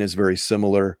train is very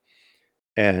similar,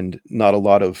 and not a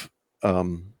lot of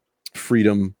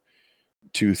freedom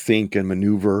to think and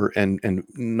maneuver, and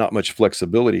not much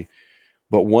flexibility.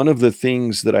 But one of the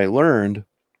things that I learned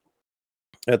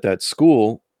at that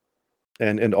school,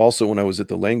 and also when I was at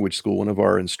the language school, one of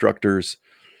our instructors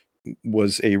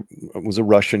was a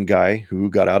Russian guy who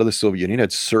got out of the Soviet Union,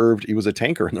 had served, he was a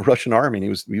tanker in the Russian army, and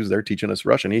he was there teaching us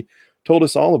Russian. He told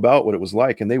us all about what it was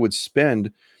like, and they would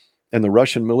spend in the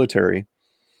Russian military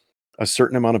a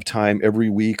certain amount of time every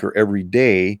week or every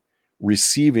day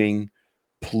receiving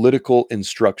political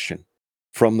instruction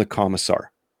from the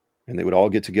commissar. And they would all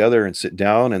get together and sit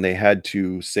down, and they had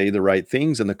to say the right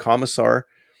things. And the commissar,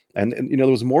 and there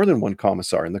was more than one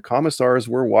commissar, and the commissars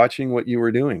were watching what you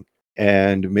were doing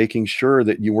and making sure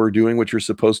that you were doing what you're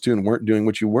supposed to and weren't doing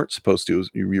what you weren't supposed to.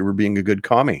 You were being a good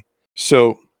commie.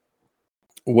 So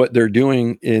what they're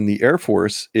doing in the Air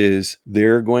Force is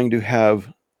they're going to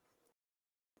have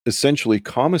essentially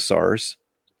commissars,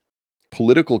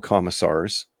 political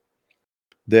commissars,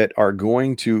 that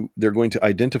they're going to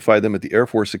identify them at the Air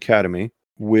Force Academy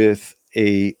with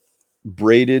a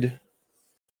braided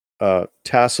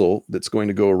tassel that's going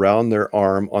to go around their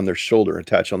arm on their shoulder,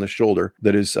 attached on the shoulder.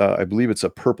 That is, I believe it's a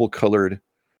purple colored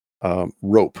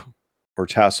rope or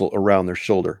tassel around their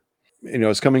shoulder.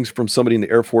 It's coming from somebody in the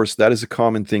Air Force. That is a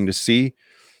common thing to see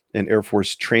in Air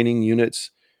Force training units.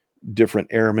 Different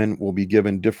airmen will be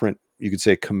given different, you could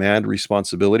say, command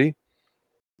responsibility.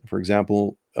 For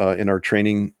example, in our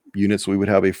training units, we would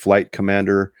have a flight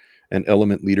commander and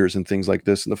element leaders and things like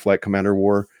this. And the flight commander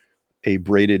wore a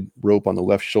braided rope on the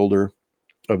left shoulder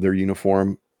of their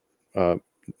uniform. It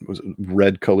was a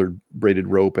red colored braided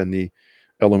rope, and the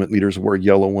element leaders wore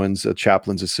yellow ones.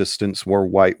 Chaplain's assistants wore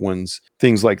white ones,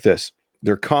 things like this.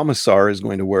 Their commissar is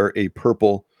going to wear a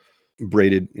purple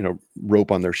braided,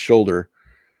 rope on their shoulder,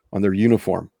 on their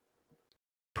uniform.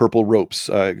 Purple ropes.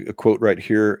 A quote right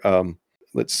here.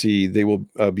 Let's see. They will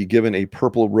be given a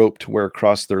purple rope to wear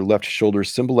across their left shoulder,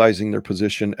 symbolizing their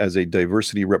position as a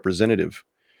diversity representative,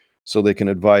 so they can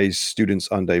advise students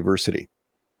on diversity.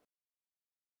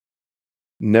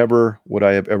 Never would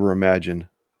I have ever imagined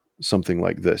something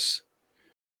like this.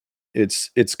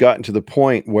 It's gotten to the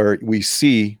point where we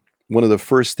see one of the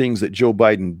first things that Joe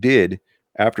Biden did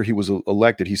after he was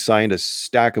elected. He signed a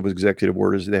stack of executive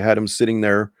orders. They had him sitting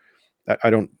there.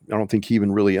 I don't think he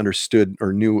even really understood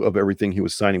or knew of everything he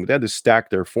was signing, but they had this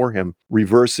stack there for him,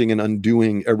 reversing and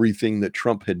undoing everything that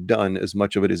Trump had done, as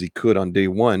much of it as he could on day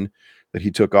one that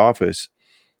he took office.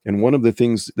 And one of the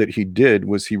things that he did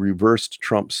was he reversed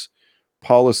Trump's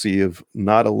policy of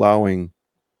not allowing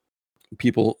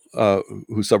people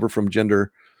who suffer from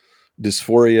gender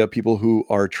dysphoria, people who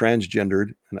are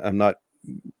transgendered. And I'm not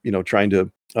trying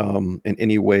to in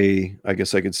any way, I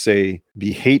guess I could say,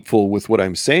 be hateful with what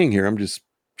I'm saying here. I'm just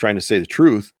trying to say the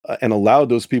truth, and allowed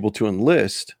those people to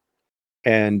enlist,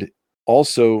 and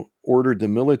also ordered the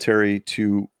military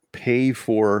to pay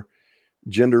for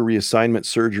gender reassignment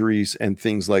surgeries and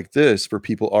things like this for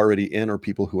people already in or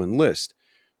people who enlist.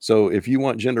 So if you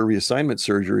want gender reassignment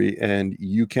surgery and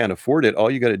you can't afford it, all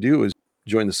you got to do is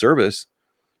join the service,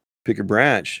 pick a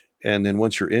branch, and then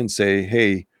once you're in, say,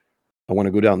 hey, I want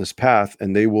to go down this path,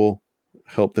 and they will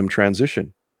help them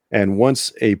transition. And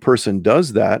once a person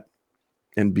does that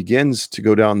and begins to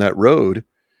go down that road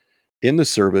in the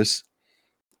service,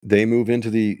 they move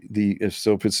into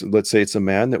if it's, let's say it's a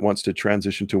man that wants to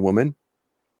transition to a woman,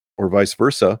 or vice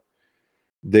versa,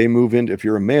 they move into, if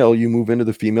you're a male, you move into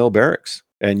the female barracks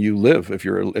and you live, if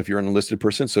you're an enlisted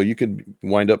person. So you could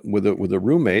wind up with a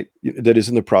roommate that is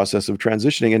in the process of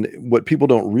transitioning. And what people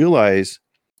don't realize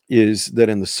is that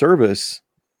in the service,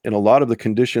 in a lot of the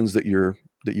conditions that you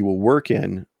will work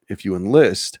in if you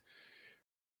enlist,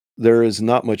 there is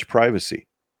not much privacy.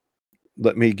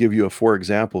 Let me give you a for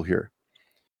example here.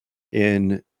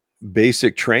 In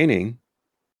basic training,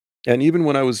 and even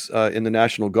when I was in the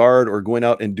National Guard or going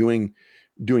out and doing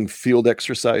field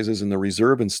exercises in the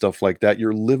reserve and stuff like that,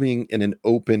 you're living in an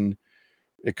open,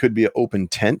 it could be an open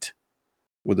tent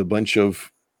with a bunch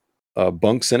of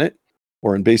bunks in it.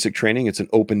 Or in basic training, it's an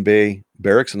open bay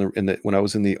barracks. When I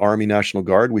was in the Army National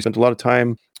Guard, we spent a lot of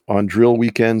time on drill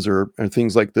weekends or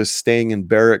things like this, staying in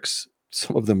barracks.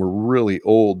 Some of them are really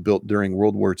old, built during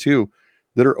World War II,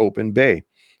 that are open bay.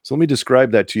 So let me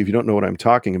describe that to you if you don't know what I'm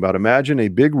talking about. Imagine a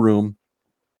big room,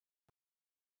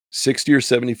 60 or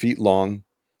 70 feet long,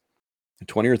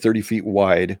 20 or 30 feet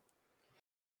wide,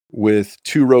 with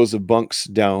two rows of bunks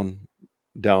down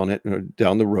the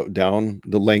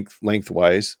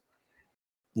lengthwise,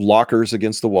 lockers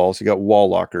against the walls. You got wall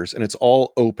lockers, and it's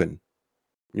all open.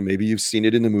 Maybe you've seen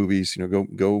it in the movies.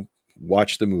 Go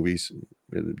watch the movies.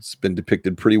 It's been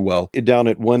depicted pretty well. Down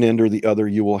at one end or the other,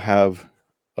 you will have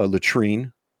a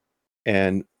latrine,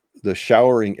 and the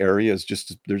showering area is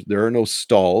just there are no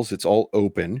stalls. It's all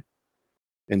open.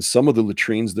 And some of the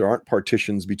latrines, there aren't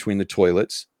partitions between the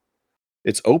toilets.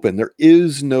 It's open. There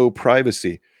is no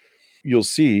privacy. You'll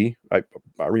see, I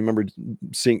remember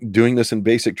doing this in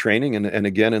basic training and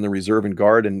again in the reserve and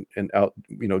guard and out,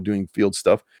 doing field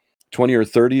stuff. 20 or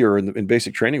 30, or in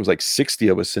basic training, it was like 60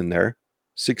 of us in there,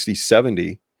 60,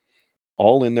 70,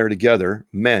 all in there together,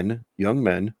 men, young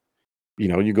men.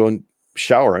 You go and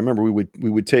shower. I remember we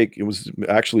would take, it was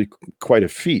actually quite a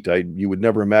feat. You would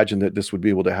never imagine that this would be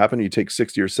able to happen. You take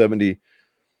 60 or 70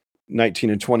 19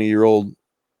 and 20-year-old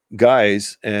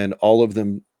guys, and all of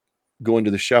them go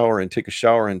into the shower and take a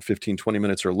shower in 15, 20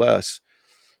 minutes or less,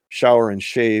 shower and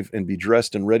shave and be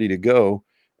dressed and ready to go.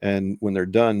 And when they're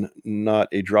done, not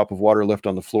a drop of water left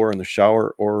on the floor in the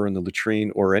shower or in the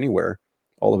latrine or anywhere,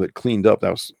 all of it cleaned up.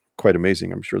 That was quite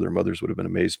amazing. I'm sure their mothers would have been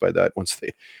amazed by that once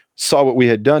they saw what we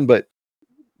had done, but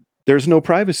there's no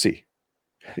privacy.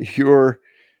 You're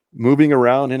moving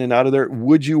around in and out of there.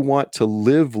 Would you want to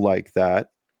live like that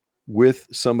with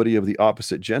somebody of the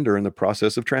opposite gender in the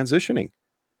process of transitioning,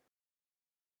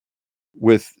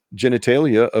 with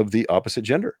genitalia of the opposite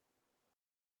gender?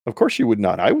 Of course you would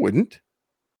not. I wouldn't.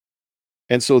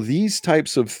 And so these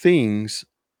types of things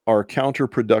are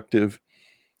counterproductive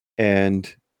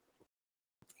and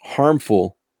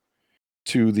harmful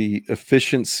to the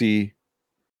efficiency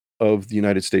of the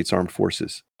United States Armed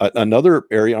Forces. Another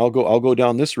area, I'll go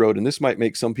down this road, and this might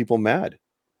make some people mad.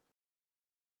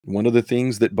 One of the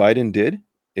things that Biden did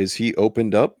is he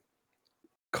opened up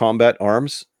combat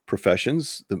arms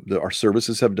professions. Our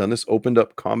services have done this, opened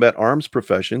up combat arms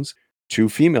professions to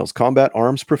females. Combat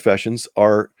arms professions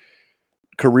are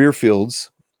career fields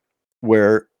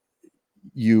where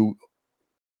you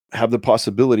have the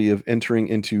possibility of entering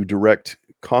into direct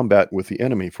combat with the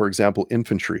enemy. For example,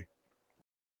 infantry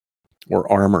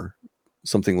or armor,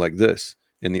 something like this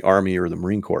in the Army or the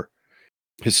Marine Corps.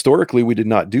 Historically, we did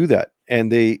not do that.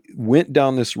 And they went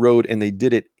down this road, and they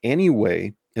did it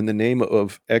anyway in the name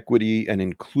of equity and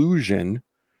inclusion,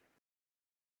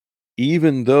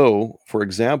 even though, for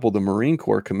example, the Marine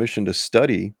Corps commissioned a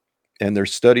study, and their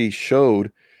study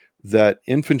showed that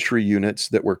infantry units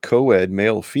that were co-ed,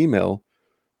 male, female,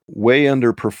 way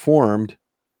underperformed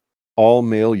all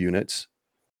male units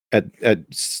at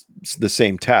the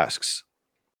same tasks.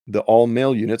 The all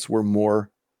male units were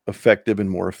more effective and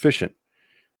more efficient,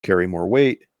 carry more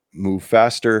weight, move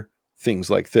faster, things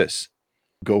like this,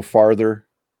 go farther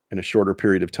in a shorter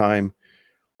period of time,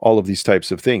 all of these types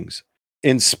of things.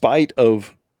 In spite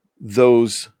of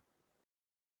those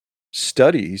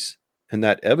studies and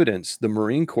that evidence, the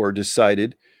Marine Corps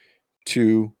decided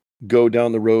to go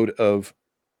down the road of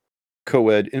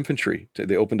co-ed infantry.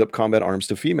 They opened up combat arms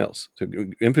to females,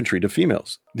 to infantry to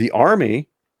females. The Army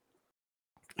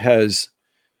has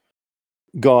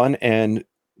gone and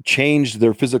changed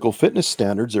their physical fitness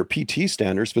standards, their PT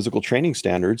standards, physical training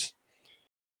standards,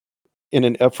 in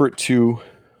an effort to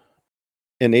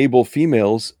enable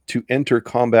females to enter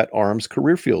combat arms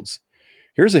career fields.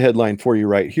 Here's a headline for you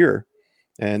right here.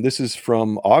 And this is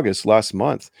from August last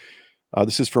month.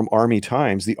 This is from Army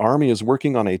Times. The Army is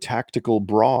working on a tactical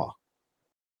bra.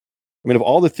 I mean, of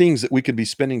all the things that we could be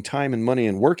spending time and money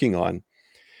and working on.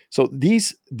 So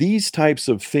these types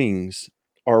of things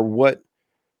are what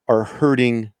are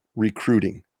hurting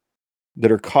recruiting,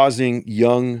 that are causing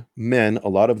young men, a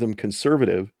lot of them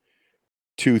conservative,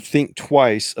 to think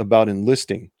twice about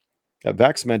enlisting.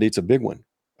 Vax mandate's a big one.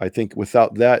 I think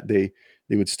without that, they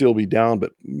would still be down,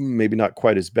 but maybe not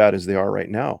quite as bad as they are right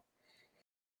now.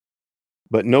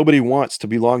 But nobody wants to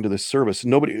belong to the service.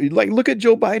 Nobody, like, look at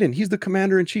Joe Biden. He's the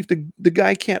commander in chief. The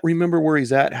guy can't remember where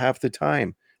he's at half the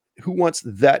time. Who wants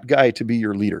that guy to be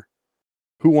your leader?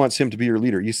 Who wants him to be your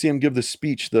leader? You see him give the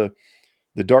speech, the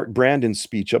Dark Brandon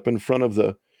speech up in front of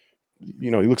the,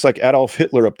 he looks like Adolf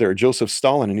Hitler up there, Joseph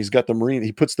Stalin, and he's got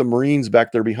he puts the Marines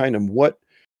back there behind him. What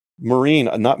Marine,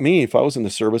 not me, if I was in the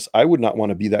service, I would not want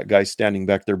to be that guy standing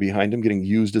back there behind him, getting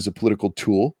used as a political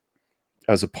tool,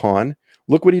 as a pawn.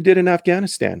 Look what he did in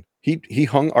Afghanistan. He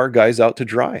hung our guys out to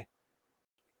dry.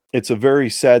 It's a very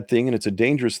sad thing, and it's a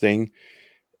dangerous thing,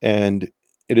 and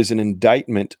it is an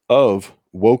indictment of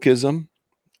wokeism,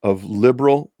 of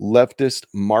liberal, leftist,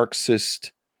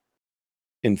 Marxist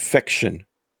infection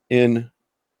in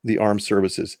the armed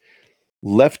services.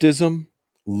 Leftism,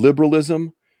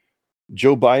 liberalism,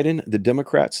 Joe Biden, the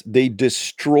Democrats, they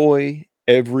destroy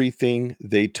everything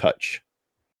they touch.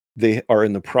 They are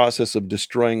in the process of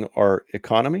destroying our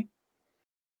economy.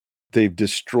 They've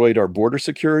destroyed our border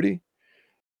security.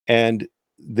 And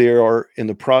they are in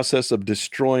the process of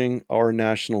destroying our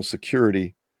national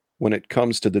security when it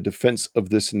comes to the defense of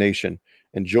this nation.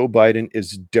 And Joe Biden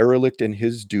is derelict in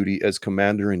his duty as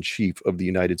Commander-in-Chief of the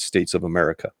United States of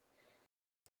America.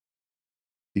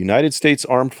 The United States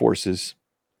Armed Forces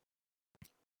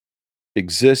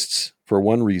exists for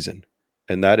one reason,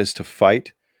 and that is to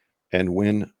fight and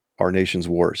win our nation's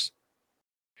wars.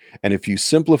 And if you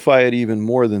simplify it even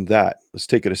more than that, let's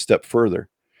take it a step further.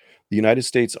 The United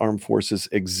States Armed Forces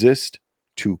exist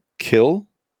to kill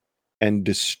and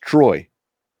destroy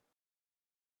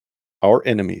our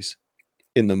enemies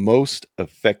in the most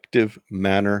effective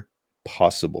manner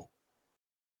possible.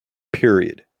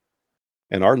 Period.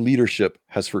 And our leadership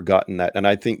has forgotten that. And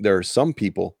I think there are some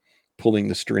people pulling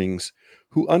the strings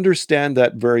who understand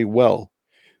that very well.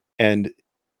 And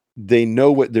they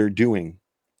know what they're doing.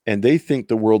 And they think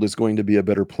the world is going to be a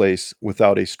better place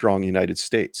without a strong United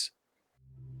States.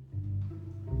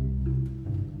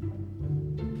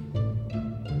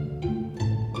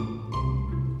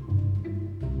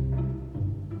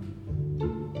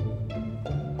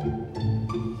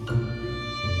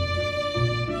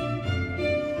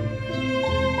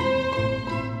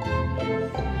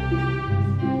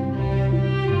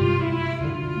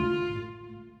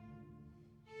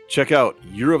 Check out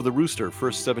Year of the Rooster,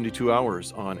 first 72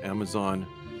 hours on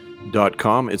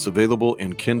Amazon.com. It's available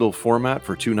in Kindle format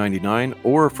for $2.99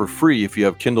 or for free if you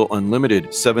have Kindle Unlimited,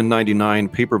 $7.99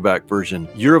 paperback version.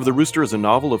 Year of the Rooster is a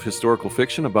novel of historical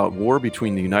fiction about war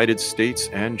between the United States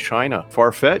and China.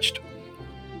 Far-fetched?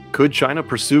 Could China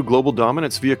pursue global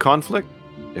dominance via conflict?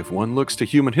 If one looks to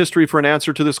human history for an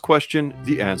answer to this question,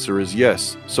 the answer is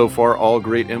yes. So far, all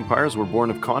great empires were born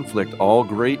of conflict. All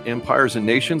great empires and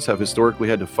nations have historically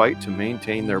had to fight to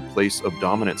maintain their place of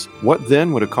dominance. What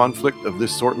then would a conflict of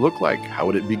this sort look like? How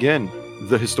would it begin?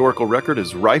 The historical record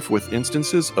is rife with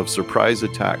instances of surprise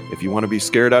attack. If you want to be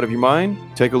scared out of your mind,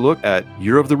 take a look at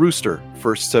Year of the Rooster,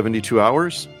 first 72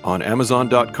 hours on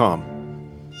Amazon.com.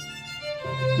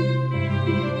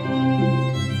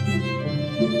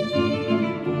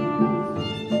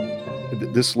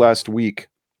 This last week,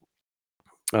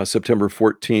 September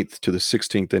 14th to the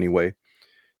 16th anyway,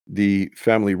 the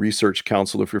Family Research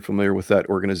Council, if you're familiar with that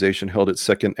organization, held its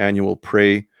second annual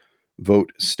Pray,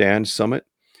 Vote, Stand Summit.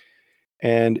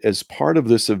 And as part of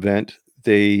this event,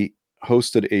 they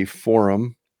hosted a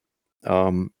forum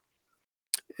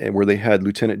where they had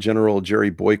Lieutenant General Jerry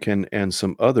Boykin and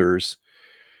some others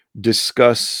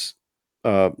discuss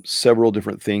several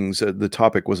different things. The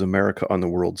topic was America on the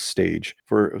world stage.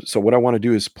 So what I want to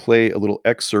do is play a little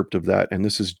excerpt of that, and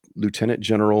this is Lieutenant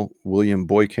General William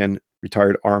Boykin,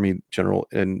 retired Army general.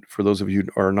 And for those of you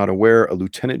who are not aware, a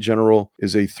lieutenant general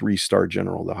is a 3-star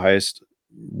general. The highest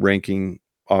ranking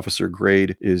officer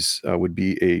grade would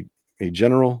be a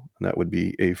general, and that would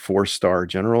be a 4-star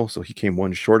general. So he came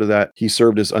one short of that. He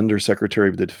served as Undersecretary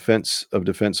of the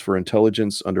Defense for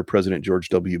Intelligence under President George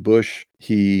W. Bush.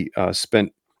 He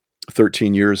spent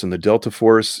 13 years in the Delta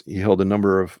Force. He held a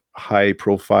number of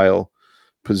high-profile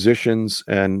positions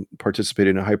and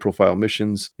participated in high-profile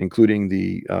missions, including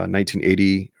the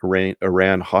 1980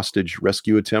 Iran hostage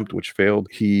rescue attempt, which failed.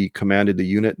 He commanded the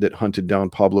unit that hunted down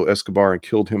Pablo Escobar and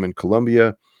killed him in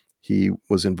Colombia. He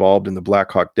was involved in the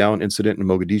Black Hawk Down incident in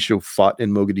Mogadishu, fought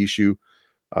in Mogadishu.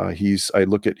 I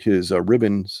look at his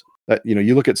ribbons.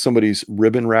 You look at somebody's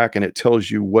ribbon rack and it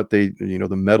tells you what the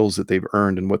medals that they've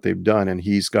earned and what they've done. And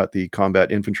he's got the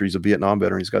combat infantry. He's a Vietnam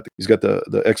veteran. He's got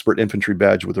the expert infantry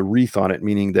badge with a wreath on it,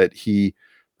 meaning that he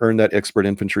earned that expert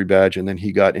infantry badge, and then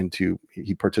he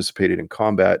participated in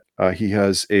combat. He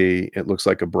has it looks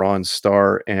like a bronze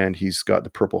star, and he's got the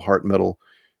Purple Heart medal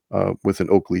with an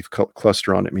oak leaf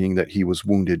cluster on it, meaning that he was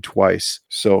wounded twice.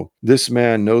 So this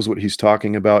man knows what he's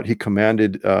talking about. He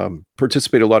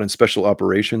participated a lot in special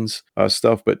operations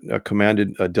stuff, but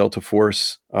commanded a Delta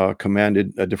Force,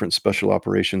 commanded different special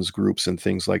operations groups and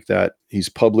things like that. He's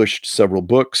published several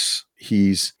books.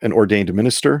 He's an ordained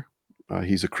minister.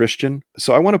 He's a Christian.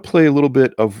 So I want to play a little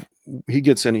bit of, he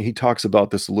talks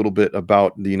about this a little bit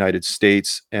about the United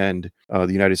States and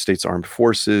the United States Armed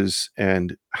Forces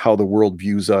and how the world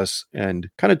views us, and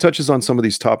kind of touches on some of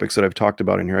these topics that I've talked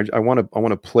about in here. I want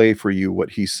to play for you what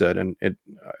he said, and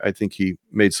I think he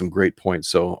made some great points.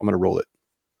 So I'm going to roll it.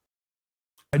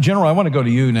 General, I want to go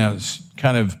to you now,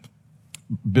 kind of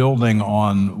building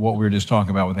on what we were just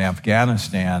talking about with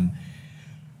Afghanistan.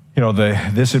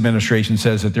 This administration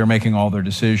says that they're making all their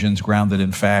decisions grounded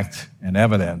in fact and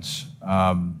evidence.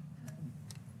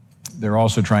 They're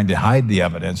also trying to hide the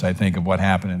evidence, I think, of what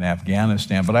happened in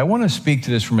Afghanistan. But I want to speak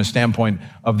to this from a standpoint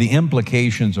of the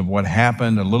implications of what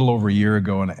happened a little over a year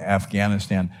ago in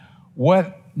Afghanistan.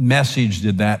 What message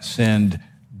did that send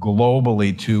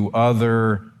globally to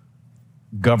other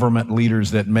government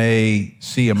leaders that may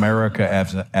see America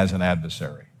as an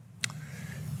adversary?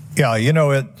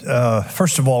 Yeah,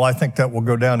 first of all, I think that will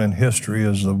go down in history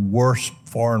as the worst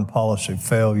foreign policy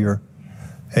failure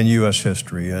in U.S.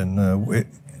 history. And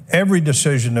every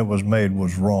decision that was made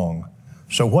was wrong.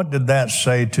 So what did that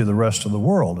say to the rest of the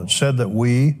world? It said that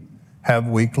we have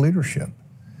weak leadership.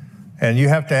 And you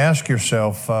have to ask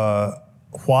yourself,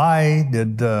 why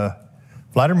did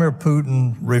Vladimir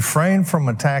Putin refrain from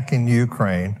attacking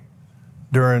Ukraine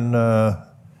during the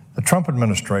Trump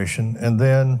administration, and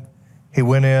then he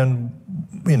went in,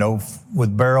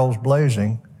 with barrels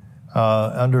blazing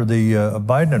under the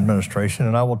Biden administration?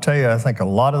 And I will tell you, I think a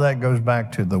lot of that goes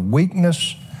back to the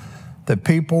weakness that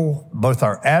people, both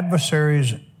our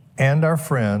adversaries and our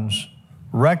friends,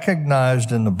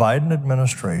 recognized in the Biden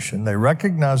administration. They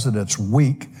recognize that it's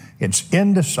weak, it's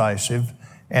indecisive,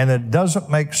 and it doesn't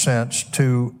make sense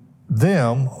to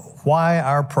them why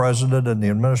our president and the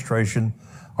administration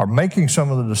are making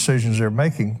some of the decisions they're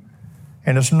making.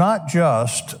 And it's not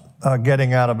just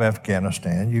getting out of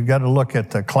Afghanistan. You've got to look at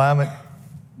the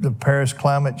Paris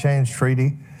Climate Change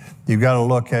Treaty. You've got to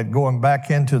look at going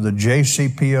back into the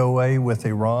JCPOA with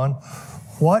Iran.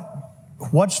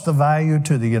 What's the value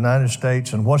to the United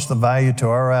States, and what's the value to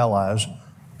our allies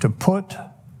to put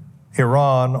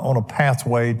Iran on a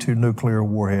pathway to nuclear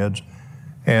warheads?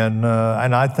 And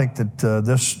I think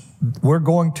that we're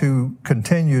going to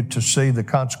continue to see the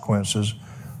consequences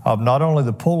of not only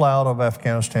the pullout of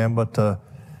Afghanistan, but the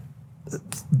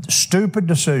stupid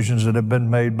decisions that have been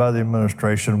made by the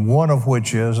administration, one of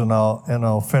which is, and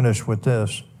I'll finish with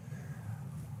this,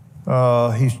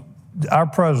 our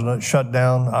president shut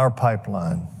down our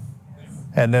pipeline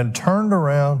and then turned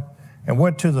around and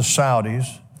went to the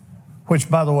Saudis, which,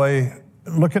 by the way,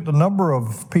 look at the number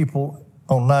of people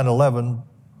on 9/11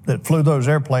 that flew those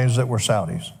airplanes that were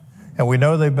Saudis. And we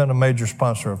know they've been a major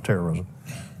sponsor of terrorism.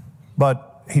 But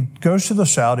he goes to the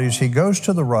Saudis, he goes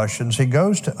to the Russians, he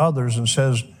goes to others and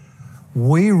says,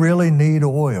 we really need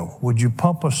oil. Would you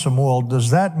pump us some oil?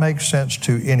 Does that make sense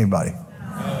to anybody?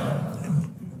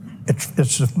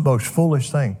 It's the most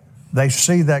foolish thing. They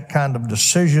see that kind of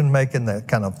decision-making, that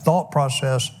kind of thought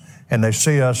process, and they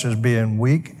see us as being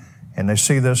weak, and they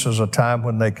see this as a time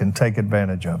when they can take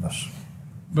advantage of us.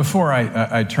 Before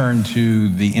I turn to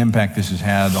the impact this has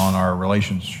had on our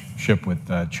relationship with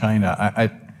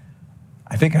China,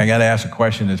 I think I got to ask a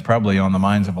question that's probably on the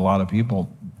minds of a lot of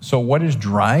people. So what is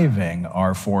driving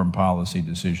our foreign policy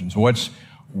decisions?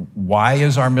 Why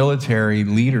is our military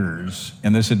leaders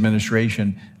in this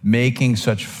administration making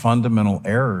such fundamental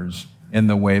errors in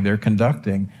the way they're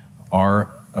conducting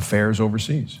our affairs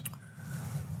overseas?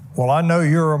 Well, I know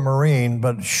you're a Marine,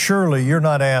 but surely you're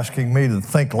not asking me to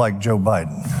think like Joe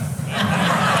Biden.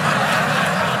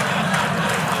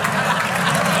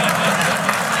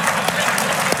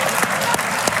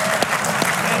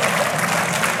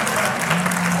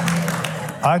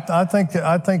 I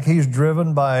think he's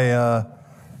driven by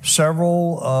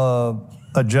several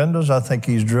agendas. I think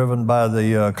he's driven by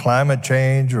the climate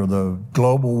change or the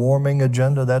global warming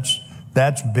agenda.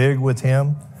 That's big with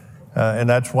him, and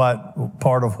that's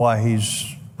part of why he's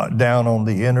down on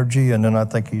the energy. And then I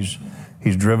think he's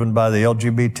driven by the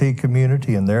LGBT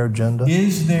community and their agenda.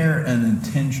 Is there an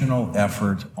intentional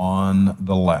effort on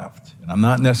the left? And I'm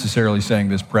not necessarily saying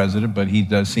this president, but he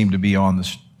does seem to be on the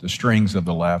strings of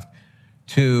the left,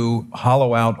 to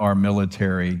hollow out our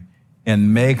military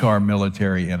and make our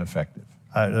military ineffective?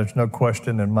 There's no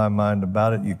question in my mind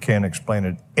about it. You can't explain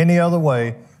it any other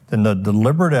way than the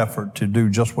deliberate effort to do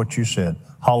just what you said,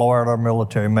 hollow out our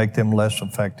military, make them less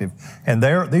effective. And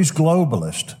these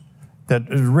globalists, that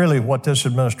is really what this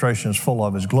administration is full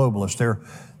of, is globalists.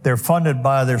 They're funded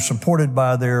by, they're supported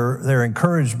by, they're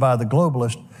encouraged by the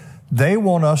globalists. They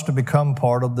want us to become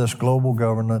part of this global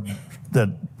government that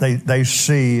they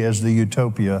see as the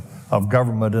utopia of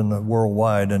government in the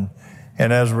worldwide. And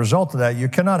as a result of that, you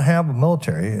cannot have a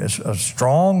military, a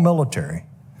strong military,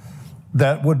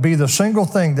 that would be the single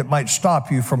thing that might stop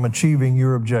you from achieving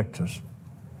your objectives.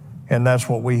 And that's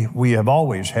what we have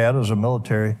always had as a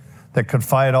military that could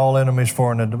fight all enemies,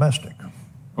 foreign and domestic.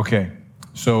 Okay,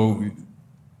 so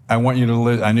I want you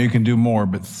to I know you can do more,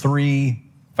 but 3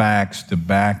 facts to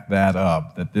back that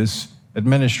up, that this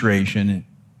administration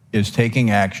is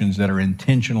taking actions that are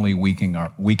intentionally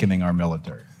weakening our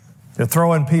military. They're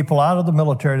throwing people out of the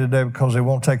military today because they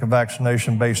won't take a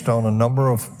vaccination based on a number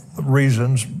of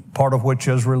reasons, part of which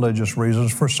is religious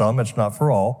reasons for some, it's not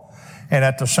for all. And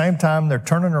at the same time, they're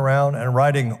turning around and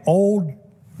writing old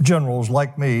generals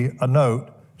like me a note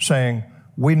saying,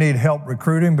 we need help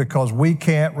recruiting because we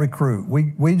can't recruit.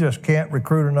 We just can't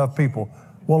recruit enough people.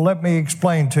 Well, let me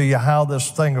explain to you how this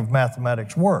thing of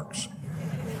mathematics works.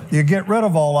 You get rid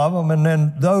of all of them, and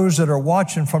then those that are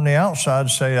watching from the outside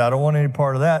say, I don't want any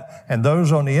part of that. And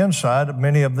those on the inside,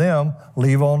 many of them,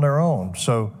 leave on their own.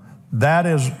 So that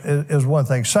is one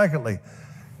thing. Secondly,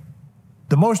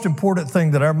 the most important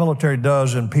thing that our military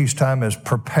does in peacetime is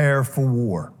prepare for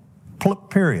war,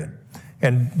 period.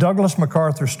 And Douglas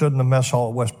MacArthur stood in the mess hall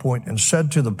at West Point and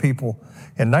said to the people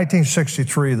in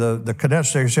 1963, the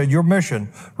cadets there, he said, your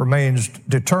mission remains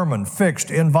determined, fixed,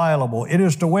 inviolable. It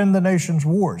is to win the nation's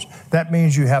wars. That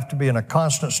means you have to be in a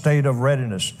constant state of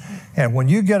readiness. And when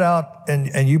you get out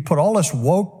and you put all this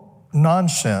woke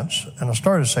nonsense, and I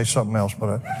started to say something else,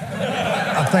 but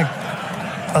I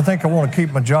think I want to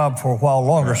keep my job for a while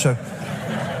longer. So,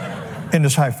 and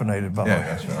it's hyphenated, by the way.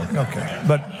 That's right. Okay.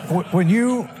 But when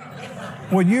you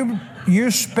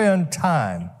spend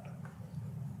time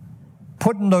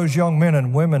putting those young men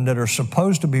and women that are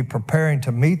supposed to be preparing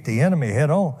to meet the enemy head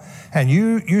on, and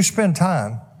you spend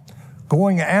time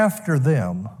going after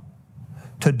them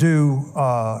to do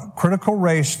critical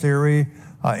race theory,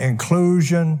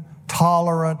 inclusion,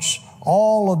 tolerance,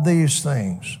 all of these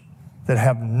things that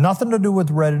have nothing to do with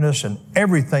readiness and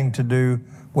everything to do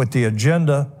with the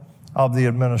agenda of the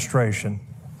administration,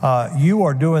 you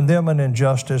are doing them an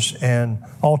injustice, and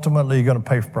ultimately you're going to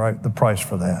pay the price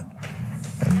for that.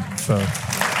 And so,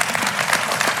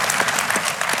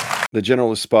 the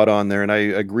general is spot on there, and I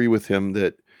agree with him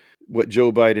that what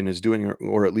Joe Biden is doing,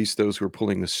 or at least those who are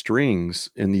pulling the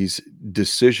strings in these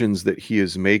decisions that he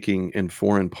is making in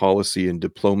foreign policy and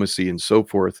diplomacy and so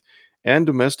forth, and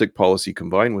domestic policy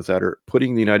combined with that, are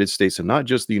putting the United States, and not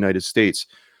just the United States,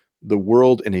 the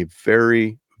world in a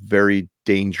very, very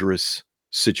dangerous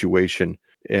situation.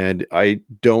 And I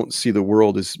don't see the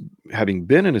world as having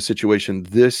been in a situation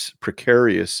this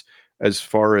precarious as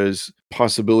far as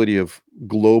possibility of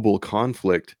global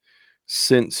conflict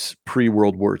since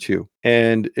pre-World War II.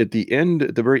 And at the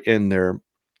very end there,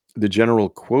 the general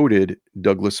quoted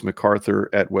Douglas MacArthur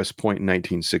at West Point in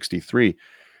 1963.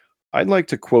 I'd like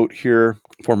to quote here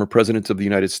former President of the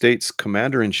United States,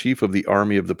 Commander-in-Chief of the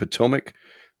Army of the Potomac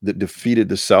that defeated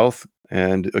the South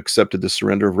and accepted the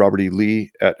surrender of Robert E.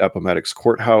 Lee at Appomattox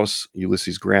Courthouse,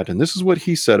 Ulysses Grant. And this is what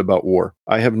he said about war.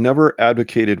 I have never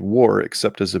advocated war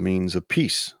except as a means of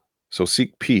peace. So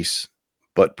seek peace,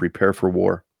 but prepare for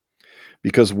war.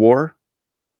 Because war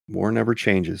never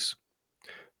changes.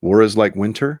 War is like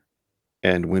winter,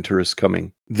 and winter is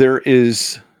coming. There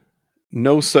is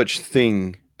no such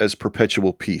thing as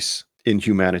perpetual peace in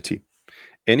humanity.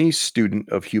 Any student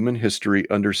of human history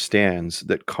understands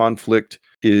that conflict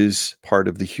is part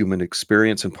of the human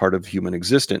experience and part of human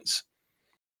existence.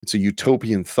 It's a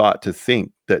utopian thought to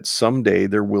think that someday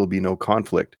there will be no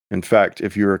conflict. In fact,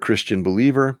 if you're a Christian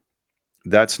believer,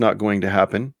 that's not going to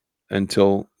happen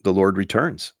until the Lord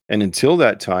returns. And until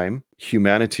that time,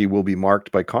 humanity will be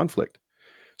marked by conflict.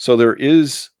 So there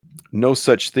is no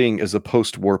such thing as a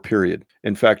post-war period.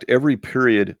 In fact, every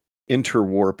period,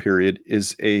 interwar period,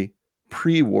 is a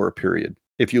pre-war period,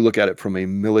 if you look at it from a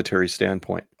military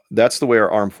standpoint. That's the way our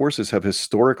armed forces have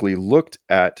historically looked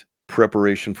at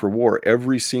preparation for war.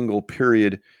 Every single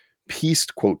period,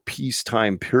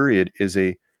 peacetime period, is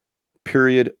a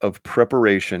period of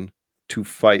preparation to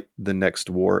fight the next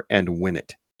war and win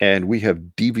it. And we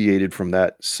have deviated from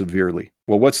that severely.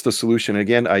 Well, what's the solution?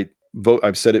 Again,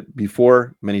 I've said it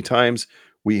before many times.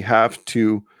 We have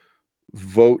to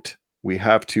vote. We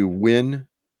have to win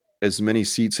as many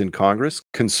seats in Congress,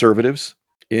 conservatives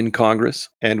in Congress,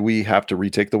 and we have to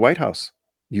retake the White House.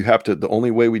 The only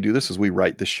way we do this is we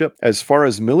right the ship. As far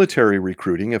as military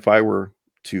recruiting, if I were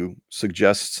to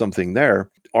suggest something there,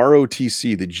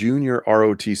 ROTC, the junior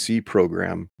ROTC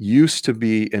program, used to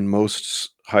be in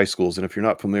most high schools. And if you're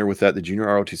not familiar with that, the junior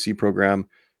ROTC program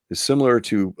is similar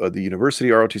to the university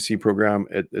ROTC program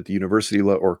at the university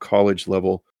or college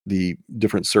level. The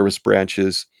different service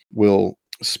branches will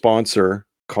sponsor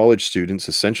college students,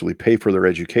 essentially pay for their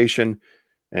education.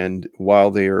 And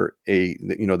while they are an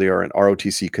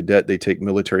ROTC cadet, they take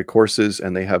military courses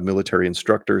and they have military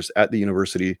instructors at the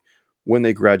university. When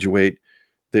they graduate,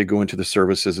 they go into the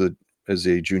service as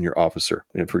a junior officer,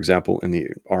 and for example, in the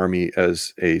Army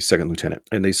as a second lieutenant.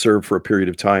 And they serve for a period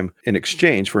of time in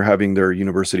exchange for having their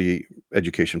university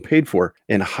education paid for.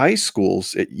 In high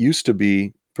schools, it used to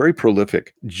be very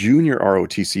prolific junior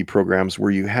ROTC programs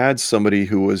where you had somebody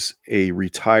who was a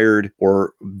retired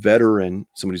or veteran,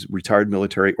 somebody's retired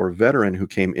military or veteran who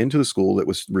came into the school that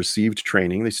was received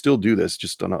training. They still do this,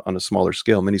 just on a smaller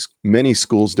scale. Many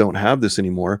schools don't have this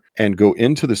anymore, and go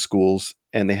into the schools,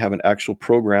 and they have an actual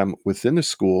program within the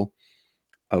school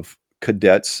of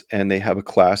cadets, and they have a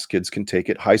class. Kids can take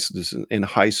it. In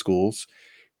high schools,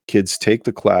 kids take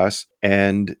the class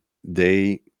and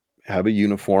they have a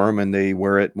uniform and they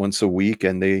wear it once a week,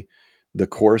 and the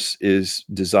course is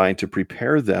designed to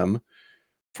prepare them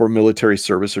for military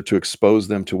service or to expose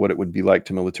them to what it would be like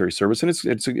to military service. And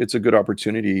it's a good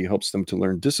opportunity. It helps them to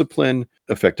learn discipline,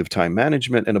 effective time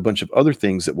management, and a bunch of other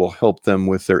things that will help them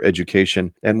with their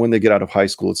education. And when they get out of high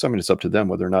school, it's up to them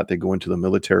whether or not they go into the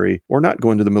military or not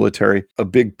go into the military. A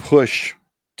big push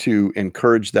to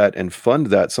encourage that and fund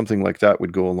that, something like that,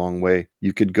 would go a long way.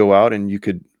 You could go out and you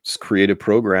could create a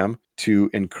program to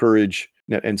encourage,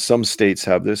 and some states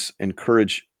have this,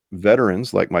 encourage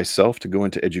veterans like myself to go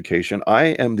into education. I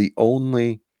am the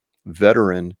only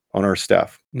veteran on our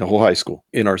staff in the whole high school.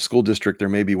 In our school district, there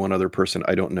may be one other person,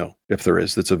 I don't know if there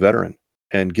is, that's a veteran,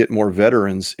 and get more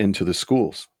veterans into the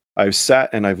schools. I've sat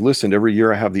and I've listened. Every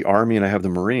year I have the Army and I have the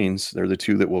Marines. They're the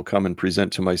two that will come and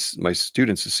present to my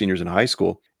students as seniors in high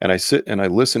school. And I sit and I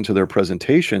listen to their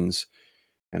presentations,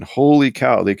 and holy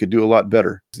cow, they could do a lot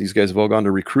better. These guys have all gone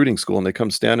to recruiting school, and they come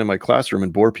stand in my classroom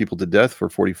and bore people to death for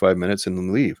 45 minutes and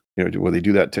then leave. Well, they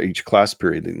do that to each class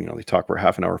period. They talk for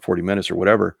half an hour, 40 minutes or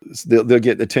whatever. They'll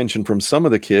get attention from some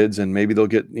of the kids, and maybe they'll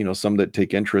get, some that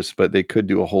take interest, but they could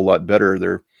do a whole lot better.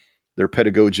 Their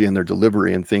pedagogy and their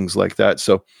delivery and things like that.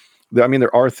 So,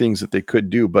 there are things that they could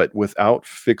do, but without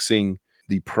fixing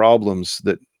the problems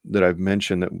that I've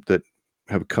mentioned that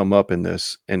have come up in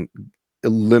this, and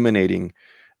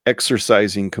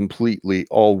exercising completely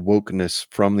all wokeness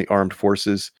from the armed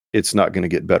forces, it's not going to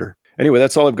get better. Anyway,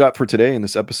 that's all I've got for today in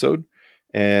this episode,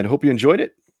 and hope you enjoyed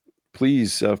it.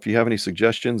 Please, if you have any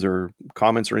suggestions or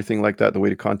comments or anything like that, the way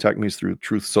to contact me is through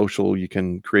Truth Social. You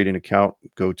can create an account,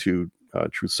 go to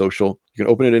Truth Social. You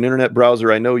can open it in an internet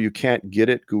browser. I know you can't get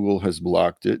it. Google has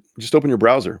blocked it. Just open your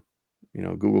browser,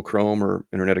 Google Chrome or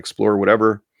Internet Explorer,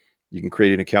 whatever. You can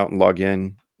create an account and log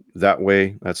in that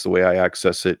way. That's the way I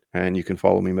access it. And you can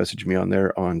follow me, message me on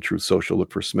there on Truth Social.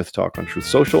 Look for Smith Talk on Truth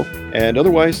Social. And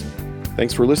otherwise,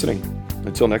 thanks for listening.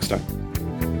 Until next time.